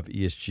of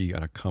ESG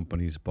on a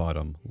company's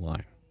bottom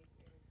line.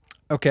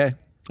 Okay.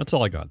 That's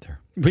all I got there.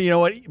 But you know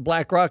what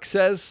BlackRock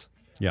says?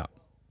 Yeah.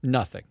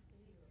 Nothing.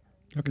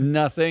 Okay.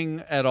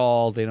 Nothing at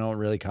all. They don't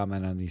really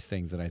comment on these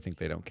things, and I think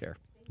they don't care.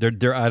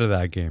 They're out of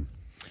that game.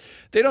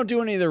 They don't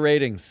do any of the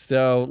ratings.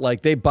 So,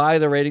 they buy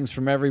the ratings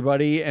from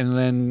everybody, and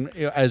then,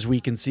 as we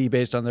can see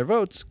based on their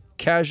votes,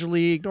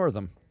 casually ignore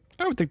them.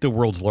 I would think the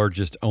world's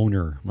largest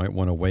owner might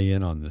want to weigh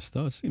in on this,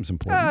 though. It seems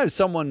important.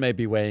 Someone may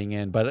be weighing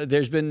in, but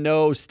there's been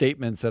no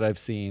statements that I've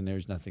seen.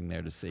 There's nothing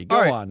there to see.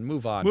 Go on.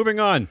 Move on. Moving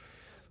on.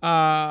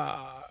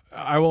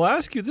 I will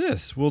ask you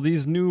this. Will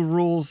these new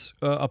rules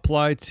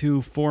apply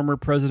to former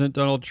President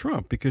Donald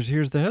Trump? Because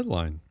here's the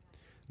headline.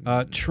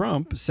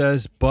 Trump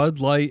says Bud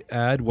Light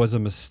ad was a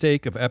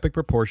mistake of epic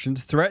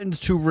proportions, threatens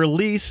to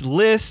release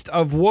list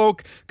of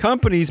woke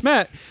companies.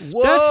 Matt,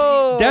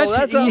 whoa,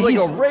 that's like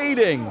a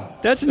rating.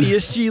 That's an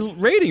ESG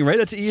rating, right?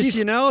 That's an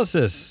ESG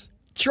analysis.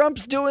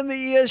 Trump's doing the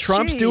ESG.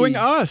 Trump's doing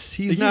us.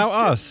 He's now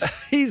us.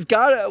 He's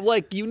got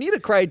you need a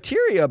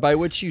criteria by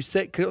which you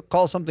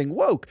call something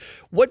woke.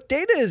 What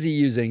data is he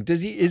using?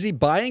 Is he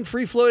buying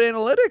free float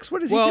analytics?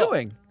 What is he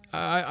doing?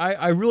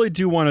 I really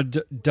do want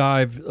to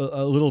dive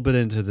a little bit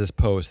into this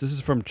post. This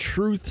is from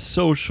Truth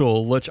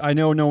Social, which I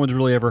know no one's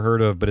really ever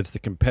heard of, but it's the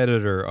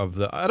competitor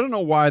of I don't know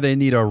why they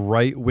need a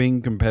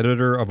right-wing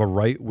competitor of a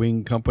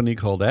right-wing company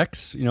called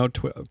X,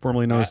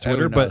 formerly known as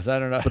Twitter, I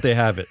don't know. But they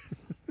have it.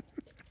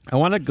 I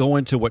want to go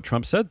into what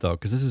Trump said, though,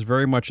 because this is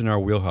very much in our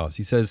wheelhouse.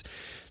 He says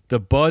the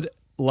Bud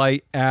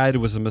Light ad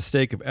was a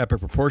mistake of epic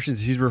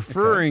proportions. He's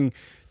referring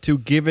to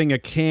giving a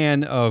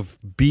can of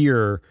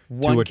beer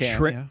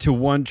to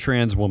one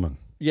trans woman.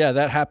 Yeah,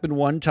 that happened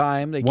one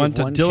time. They One gave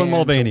to one Dylan can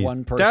Mulvaney. to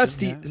one person. That's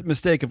the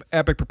mistake of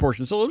epic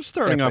proportions. So we're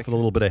starting off with a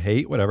little bit of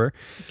hate, whatever.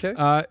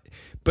 Okay.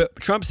 But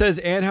Trump says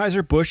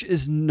Anheuser-Busch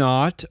is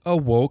not a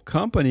woke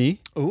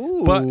company.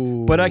 Ooh.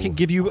 But I can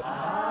give you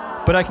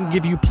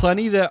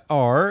plenty that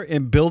are,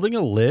 and building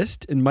a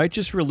list and might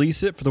just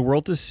release it for the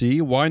world to see.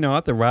 Why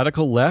not? The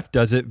radical left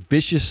does it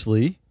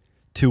viciously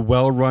to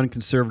well-run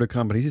conservative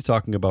companies. He's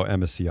talking about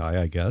MSCI,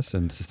 I guess,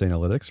 and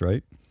Sustainalytics,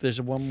 right? There's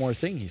one more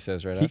thing he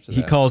says after that.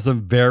 He calls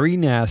them very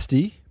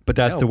nasty, but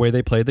that's the way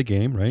they play the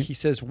game, right? He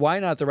says, why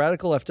not? The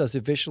radical left does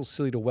it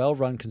viciously to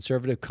well-run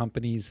conservative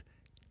companies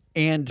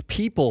and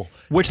people.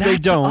 Which they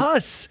don't. That's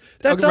us.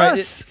 That's right.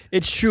 us.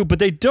 It's true, but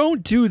they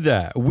don't do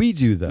that. We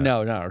do that.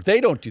 No, they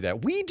don't do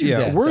that. We do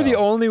that. We're the though.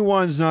 only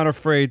ones not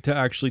afraid to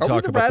actually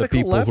talk about the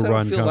people left? who I don't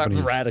run feel companies.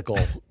 That radical.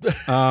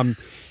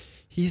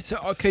 He's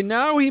okay.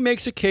 Now he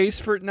makes a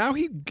case for. Now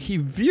he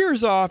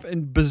veers off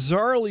and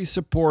bizarrely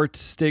supports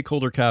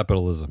stakeholder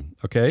capitalism.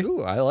 Okay.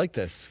 Ooh, I like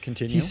this.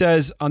 Continue. He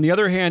says, on the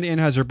other hand,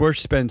 Anheuser-Busch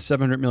spends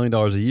 $700 million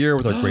a year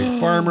with our great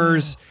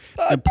farmers.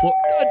 a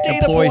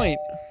data point.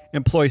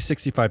 Employs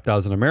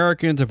 65,000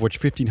 Americans, of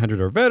which 1,500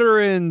 are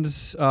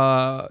veterans.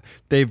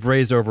 They've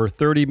raised over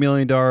 $30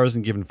 million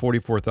and given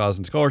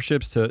 44,000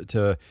 scholarships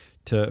to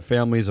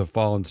families of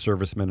fallen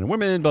servicemen and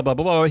women, blah, blah,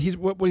 blah, blah.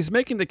 What he's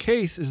making the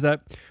case is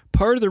that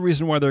part of the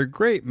reason why they're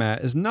great,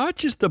 Matt, is not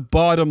just the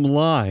bottom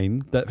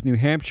line that New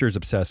Hampshire is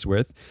obsessed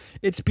with.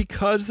 It's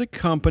because the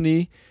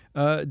company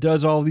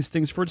does all these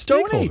things for its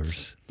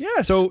stakeholders.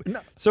 Yes.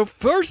 So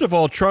first of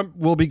all, Trump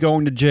will be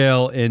going to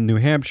jail in New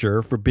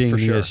Hampshire for being an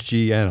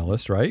ESG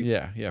analyst, right?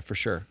 Yeah, for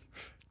sure.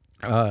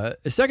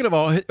 Second of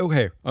all,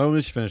 okay, I'll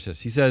just finish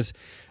this. He says,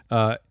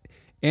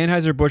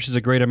 Anheuser-Busch is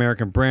a great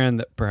American brand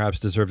that perhaps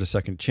deserves a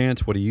second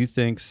chance. What do you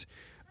think?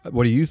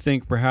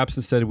 Perhaps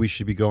instead we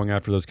should be going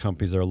after those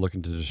companies that are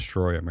looking to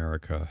destroy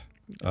America.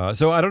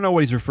 So I don't know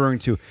what he's referring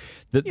to.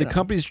 The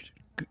companies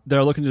that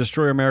are looking to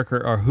destroy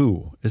America are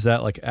who? Is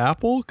that like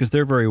Apple? Because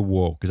they're very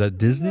woke. Is that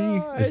Disney?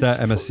 Is that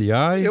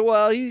MSCI?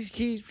 Well,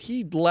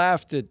 he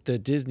laughed at the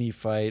Disney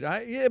fight.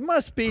 It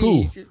must be.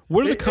 Who?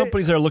 What are the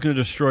companies that are looking to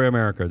destroy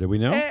America? Do we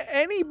know?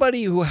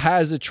 Anybody who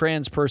has a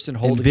trans person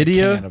holding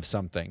NVIDIA? a can of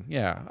something.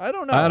 Yeah, I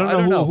don't know. I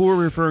don't know who we're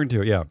referring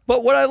to. Yeah.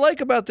 But what I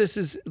like about this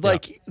is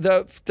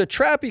the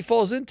trap he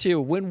falls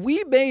into when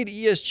we made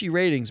ESG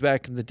ratings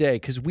back in the day,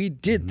 because we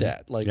did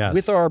that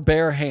with our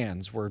bare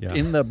hands. We're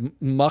in the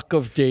muck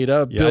of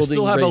data. Yeah, I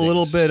still have a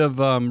little bit of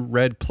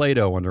red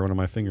Play-Doh under one of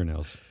my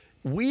fingernails.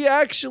 We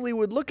actually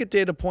would look at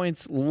data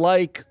points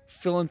like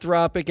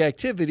philanthropic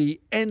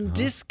activity and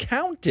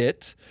discount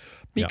it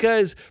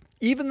because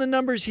even the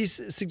numbers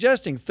he's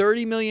suggesting,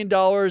 $30 million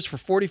for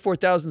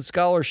 44,000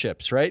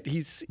 scholarships, right?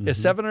 He's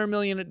 $700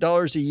 million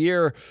a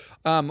year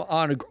on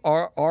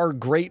our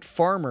great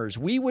farmers.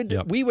 We would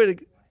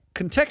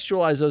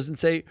contextualize those and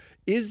say,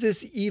 is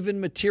this even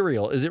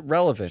material? Is it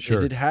relevant? Sure.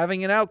 Is it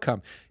having an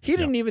outcome? He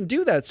didn't even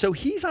do that. So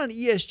he's on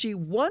ESG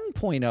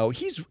 1.0.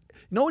 He's, you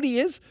know what he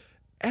is?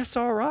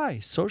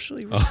 SRI,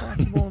 socially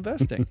responsible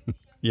investing.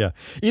 Yeah.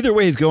 Either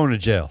way, he's going to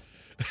jail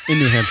in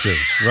New Hampshire,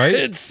 right?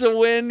 It's a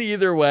win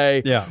either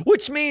way. Yeah.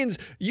 Which means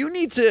you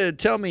need to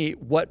tell me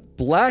what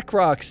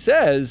Blackrock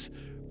says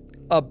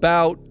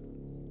about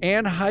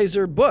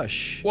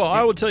Anheuser-Busch. Well,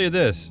 I will tell you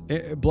this.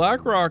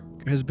 BlackRock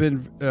has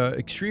been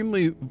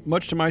extremely,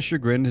 much to my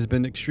chagrin, has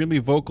been extremely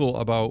vocal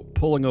about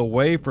pulling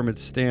away from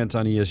its stance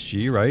on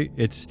ESG, right?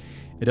 It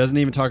doesn't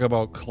even talk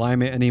about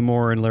climate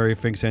anymore in Larry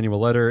Fink's annual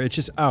letter. It's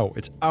just out.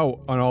 It's out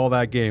on all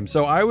that game.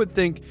 So I would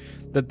think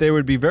that they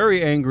would be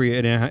very angry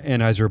at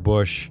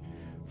Anheuser-Busch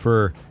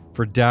for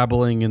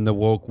dabbling in the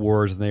woke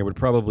wars, and they would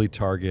probably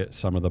target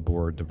some of the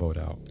board to vote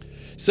out.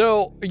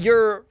 So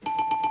you're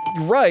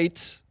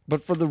right,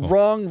 but for the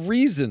wrong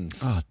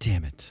reasons. Oh,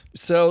 damn it.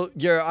 So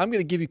I'm going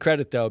to give you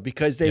credit, though,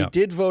 because they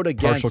did vote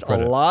against a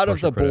lot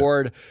of the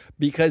board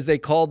because they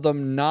called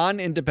them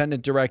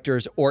non-independent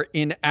directors or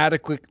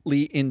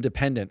inadequately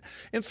independent.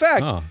 In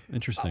fact,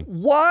 interesting.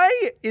 Why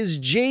is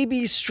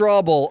J.B.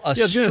 Straubel a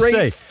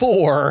straight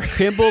four?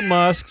 Kimball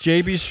Musk,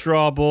 J.B.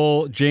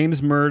 Straubel,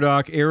 James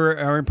Murdoch,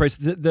 Aaron Price,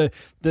 the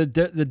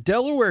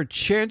Delaware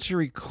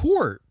Chancery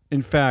Court,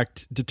 in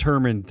fact,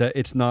 determined that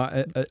it's not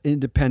an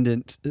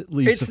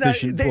independently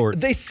sufficient board.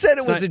 They said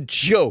it was a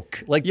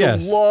joke.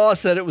 The law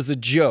said it was a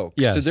joke.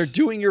 Yes. So they're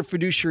doing your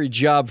fiduciary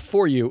job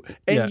for you.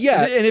 And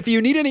and if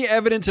you need any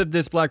evidence of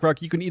this,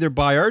 BlackRock, you can either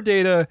buy our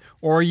data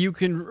or you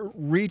can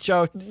reach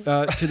out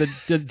to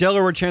the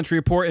Delaware Chancery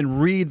Report and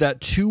read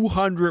that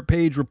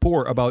 200-page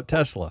report about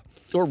Tesla.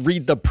 Or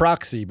read the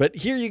proxy. But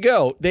here you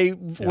go.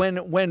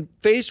 When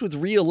faced with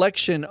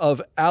re-election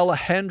of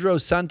Alejandro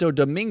Santo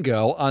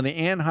Domingo on the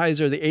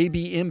Anheuser, the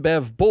AB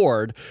InBev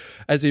board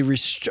as a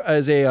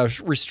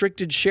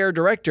restricted share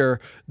director,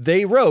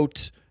 they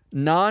wrote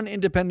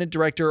non-independent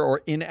director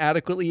or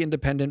inadequately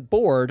independent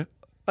board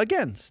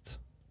against.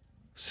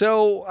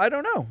 So I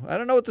don't know. I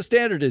don't know what the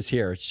standard is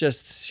here. It's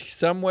just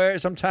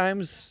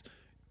sometimes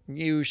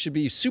you should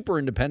be super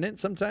independent.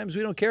 Sometimes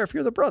we don't care if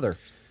you're the brother.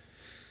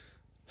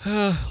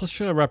 Let's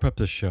try to wrap up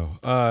this show.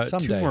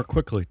 Someday.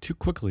 Too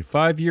quickly.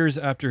 5 years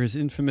after his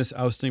infamous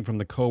ousting from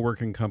the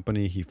co-working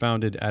company he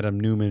founded, Adam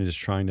Newman is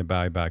trying to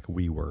buy back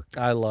WeWork.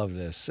 I love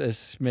this.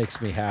 This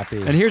makes me happy.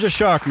 And here's a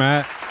shock,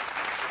 Matt.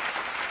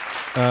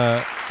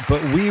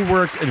 But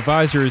WeWork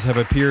advisors have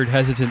appeared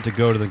hesitant to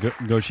go to the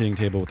negotiating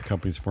table with the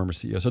company's former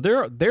CEO. So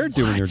they're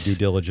doing their due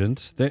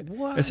diligence.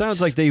 It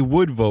sounds like they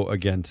would vote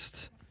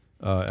against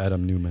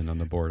Adam Newman on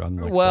the board.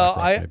 Unlike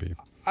BlackRock, maybe.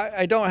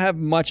 I don't have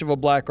much of a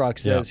Blackrock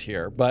Sez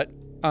here, but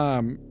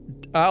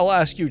I'll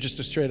ask you just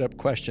a straight up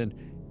question.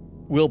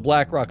 Will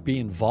BlackRock be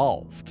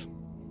involved?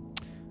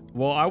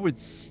 Well, I would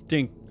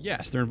think,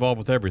 yes, they're involved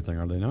with everything,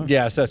 are they not?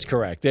 Yes, that's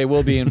correct. They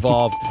will be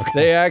involved. Okay.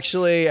 They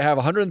actually have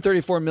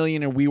 $134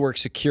 million in WeWork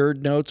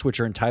secured notes, which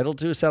are entitled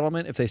to a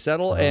settlement if they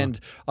settle, and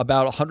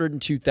about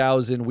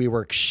 102,000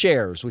 WeWork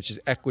shares, which is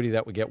equity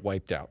that would get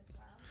wiped out.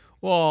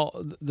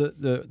 Well,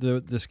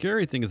 the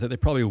scary thing is that they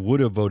probably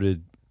would have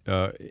voted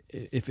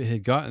if it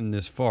had gotten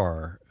this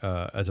far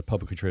as a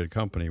publicly traded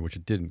company, which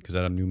it didn't because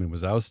Adam Newman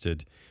was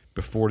ousted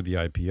before the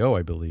IPO,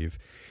 I believe.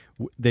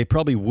 They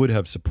probably would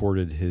have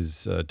supported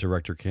his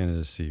director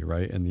candidacy,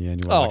 right, in the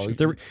annual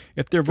election.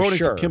 If they're voting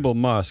for Kimball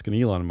Musk and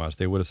Elon Musk,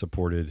 they would have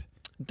supported.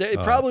 They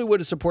probably would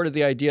have supported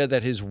the idea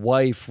that his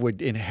wife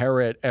would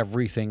inherit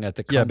everything at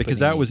the company. Yeah, because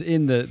that was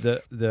in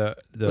the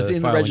was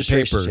in the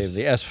registration papers.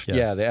 The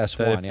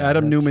S1. If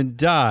Adam Newman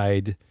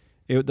died,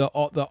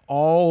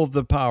 all of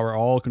the power,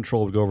 all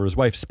control would go over his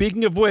wife.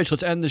 Speaking of which,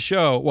 let's end the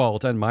show. Well,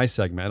 let's end my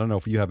segment. I don't know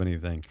if you have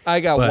anything. I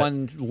got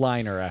one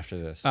liner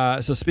after this.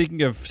 So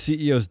speaking of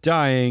CEOs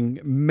dying,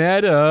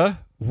 Meta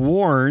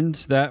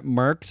warns that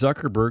Mark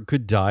Zuckerberg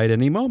could die at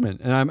any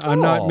moment. And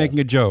I'm not making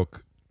a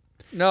joke.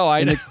 No,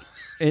 I know.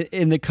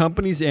 In the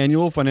company's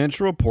annual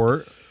financial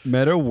report,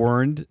 Meta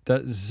warned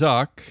that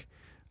Zuck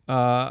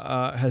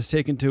has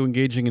taken to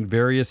engaging in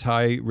various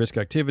high-risk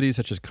activities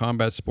such as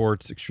combat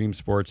sports, extreme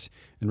sports,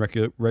 and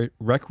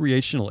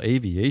recreational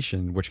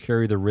aviation, which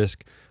carry the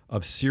risk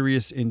of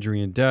serious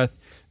injury and death.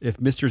 If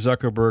Mr.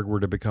 Zuckerberg were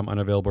to become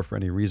unavailable for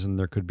any reason,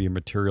 there could be a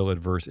material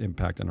adverse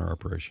impact on our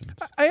operations.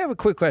 I have a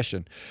quick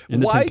question.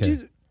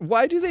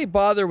 Why do they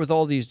bother with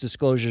all these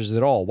disclosures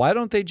at all? Why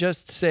don't they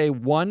just say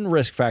one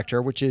risk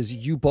factor, which is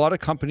you bought a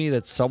company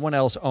that someone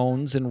else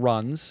owns and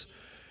runs,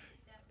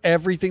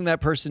 everything that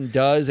person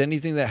does,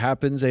 anything that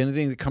happens,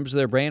 anything that comes to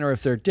their brain, or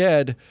if they're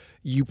dead,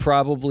 you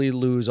probably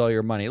lose all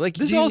your money. Like,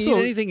 do you need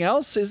anything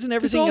else? Isn't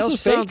everything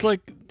else fake?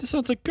 This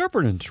sounds like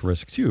governance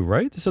risk too,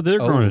 right? So they're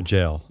going to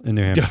jail in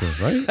New Hampshire,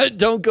 right?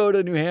 Don't go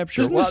to New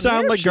Hampshire. Doesn't this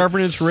sound like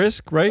governance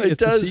risk, right? If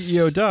the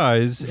CEO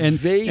dies, and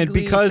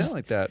because sound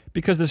like that.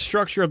 Because the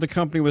structure of the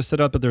company was set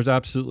up that there's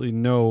absolutely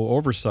no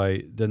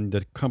oversight, then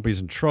the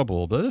company's in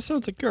trouble. But this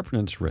sounds like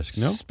governance risk,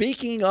 no?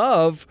 Speaking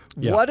of,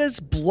 what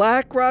does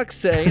BlackRock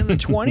say in the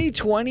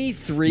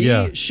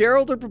 2023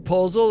 shareholder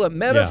proposal that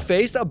Meta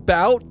faced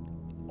about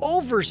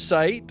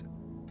oversight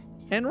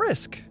and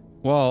risk?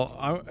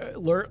 Well,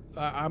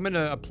 I'm going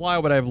to apply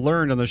what I've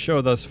learned on the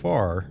show thus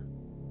far,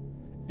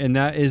 and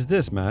that is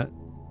this, Matt.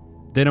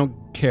 They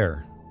don't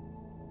care.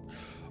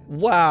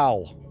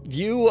 Wow.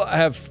 You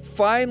have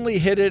finally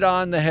hit it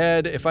on the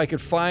head. If I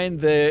could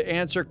find the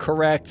answer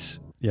correct,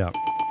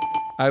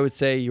 I would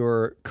say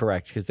you're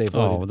correct because they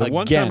voted the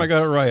one time I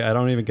got it right, I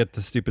don't even get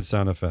the stupid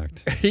sound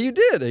effect. You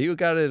did. You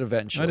got it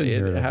eventually. I didn't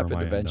hear it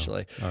happened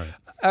eventually. All right.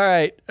 All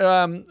right,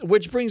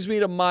 which brings me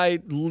to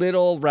my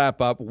little wrap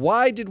up.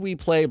 Why did we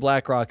play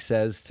Blackrock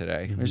Sez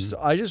today?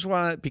 Mm-hmm. I just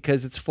want it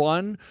because it's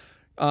fun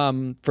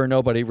for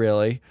nobody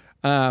really.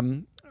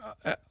 Or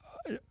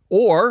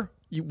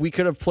we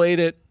could have played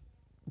it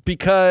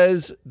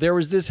because there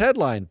was this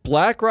headline.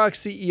 BlackRock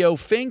CEO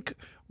Fink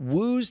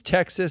woos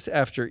Texas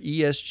after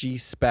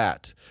ESG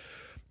spat.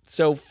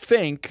 So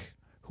Fink,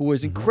 who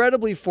was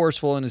incredibly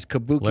forceful in his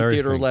Kabuki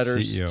Theater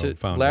letters to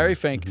Larry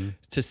Fink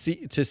to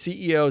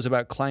CEOs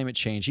about climate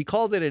change. He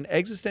called it an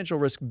existential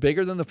risk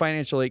bigger than the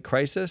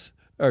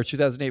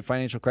 2008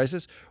 financial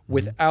crisis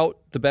without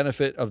the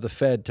benefit of the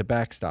Fed to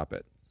backstop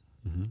it.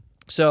 Mm-hmm.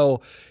 So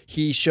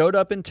he showed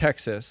up in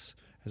Texas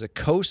as a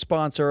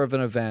co-sponsor of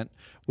an event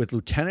with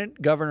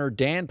Lieutenant Governor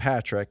Dan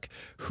Patrick,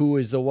 who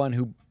is the one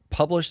who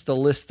published the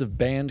list of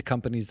banned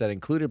companies that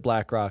included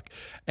BlackRock,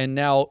 and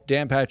now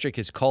Dan Patrick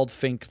has called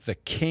Fink the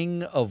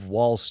king of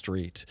Wall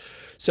Street.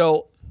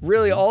 So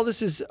really all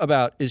this is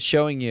about is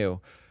showing you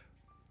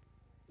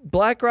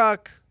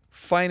BlackRock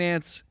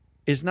finance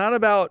is not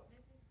about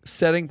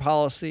setting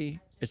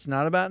policy. It's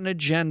not about an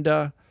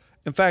agenda.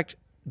 In fact,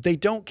 they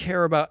don't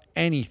care about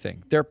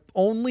anything. Their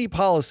only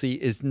policy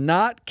is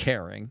not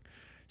caring,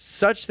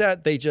 such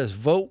that they just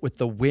vote with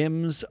the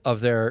whims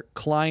of their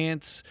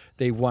clients.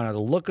 They want to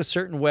look a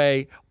certain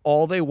way.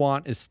 All they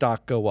want is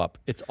stock go up.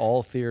 It's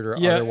all theater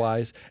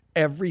otherwise.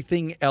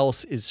 Everything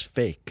else is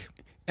fake.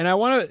 And I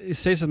want to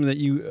say something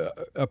that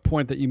a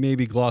point that you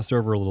maybe glossed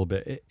over a little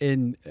bit.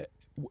 In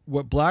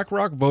what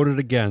BlackRock voted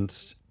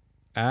against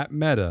at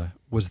Meta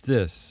was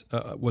this,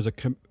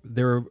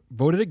 they were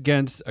voted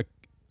against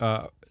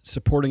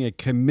supporting a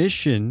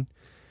commission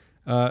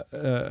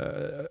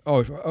A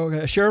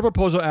shareholder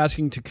proposal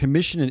asking to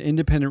commission an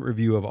independent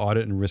review of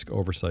audit and risk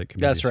oversight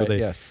committee. That's right.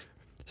 Yes.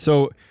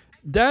 So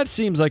that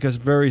seems like a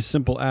very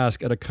simple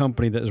ask at a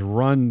company that is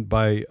run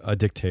by a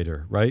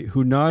dictator, right?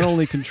 Who not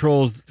only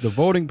controls the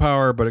voting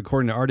power, but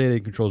according to our data,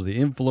 controls the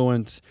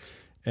influence.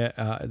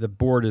 The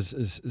board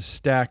is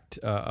stacked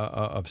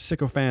of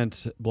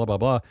sycophants, blah, blah,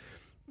 blah.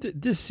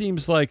 This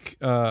seems like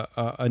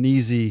an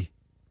easy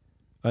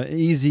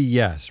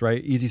yes,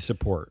 right? Easy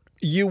support.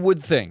 You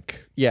would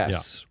think,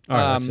 yes. Yeah.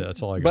 All right, that's it.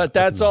 That's all I got. But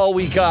that's all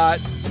we got.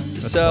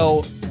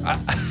 So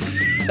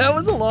that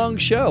was a long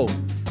show.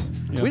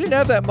 Yeah. We didn't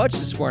have that much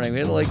this morning. We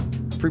had like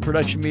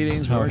pre-production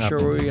meetings. We weren't sure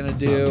what we were going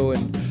to do.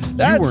 And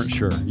that's, you weren't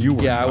sure. You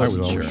weren't. Yeah, I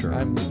wasn't sure.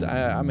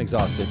 I'm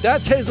exhausted.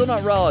 That's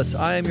Hazelnut Rellis.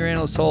 I am your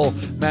analyst hole,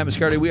 Matt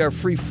Moscardi. We are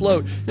Free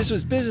Float. This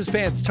was Business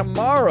Pants.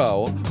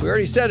 Tomorrow, we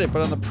already said it,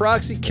 but on the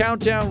proxy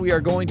countdown, we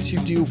are going to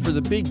do for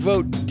the big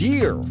vote,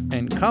 Deere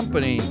and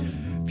Company.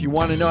 If you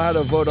want to know how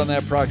to vote on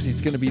that proxy, it's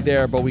going to be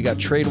there. But we got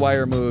trade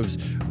wire moves.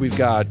 We've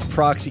got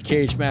proxy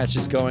cage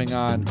matches going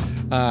on.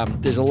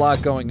 There's a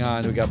lot going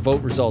on. We got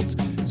vote results.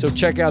 So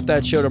check out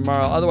that show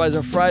tomorrow. Otherwise,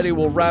 on Friday,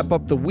 we'll wrap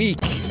up the week,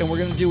 and we're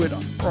going to do it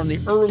on the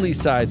early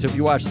side. So if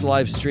you watch the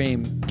live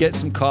stream, get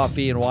some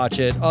coffee and watch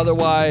it.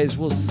 Otherwise,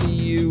 we'll see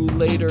you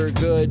later.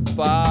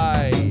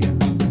 Goodbye.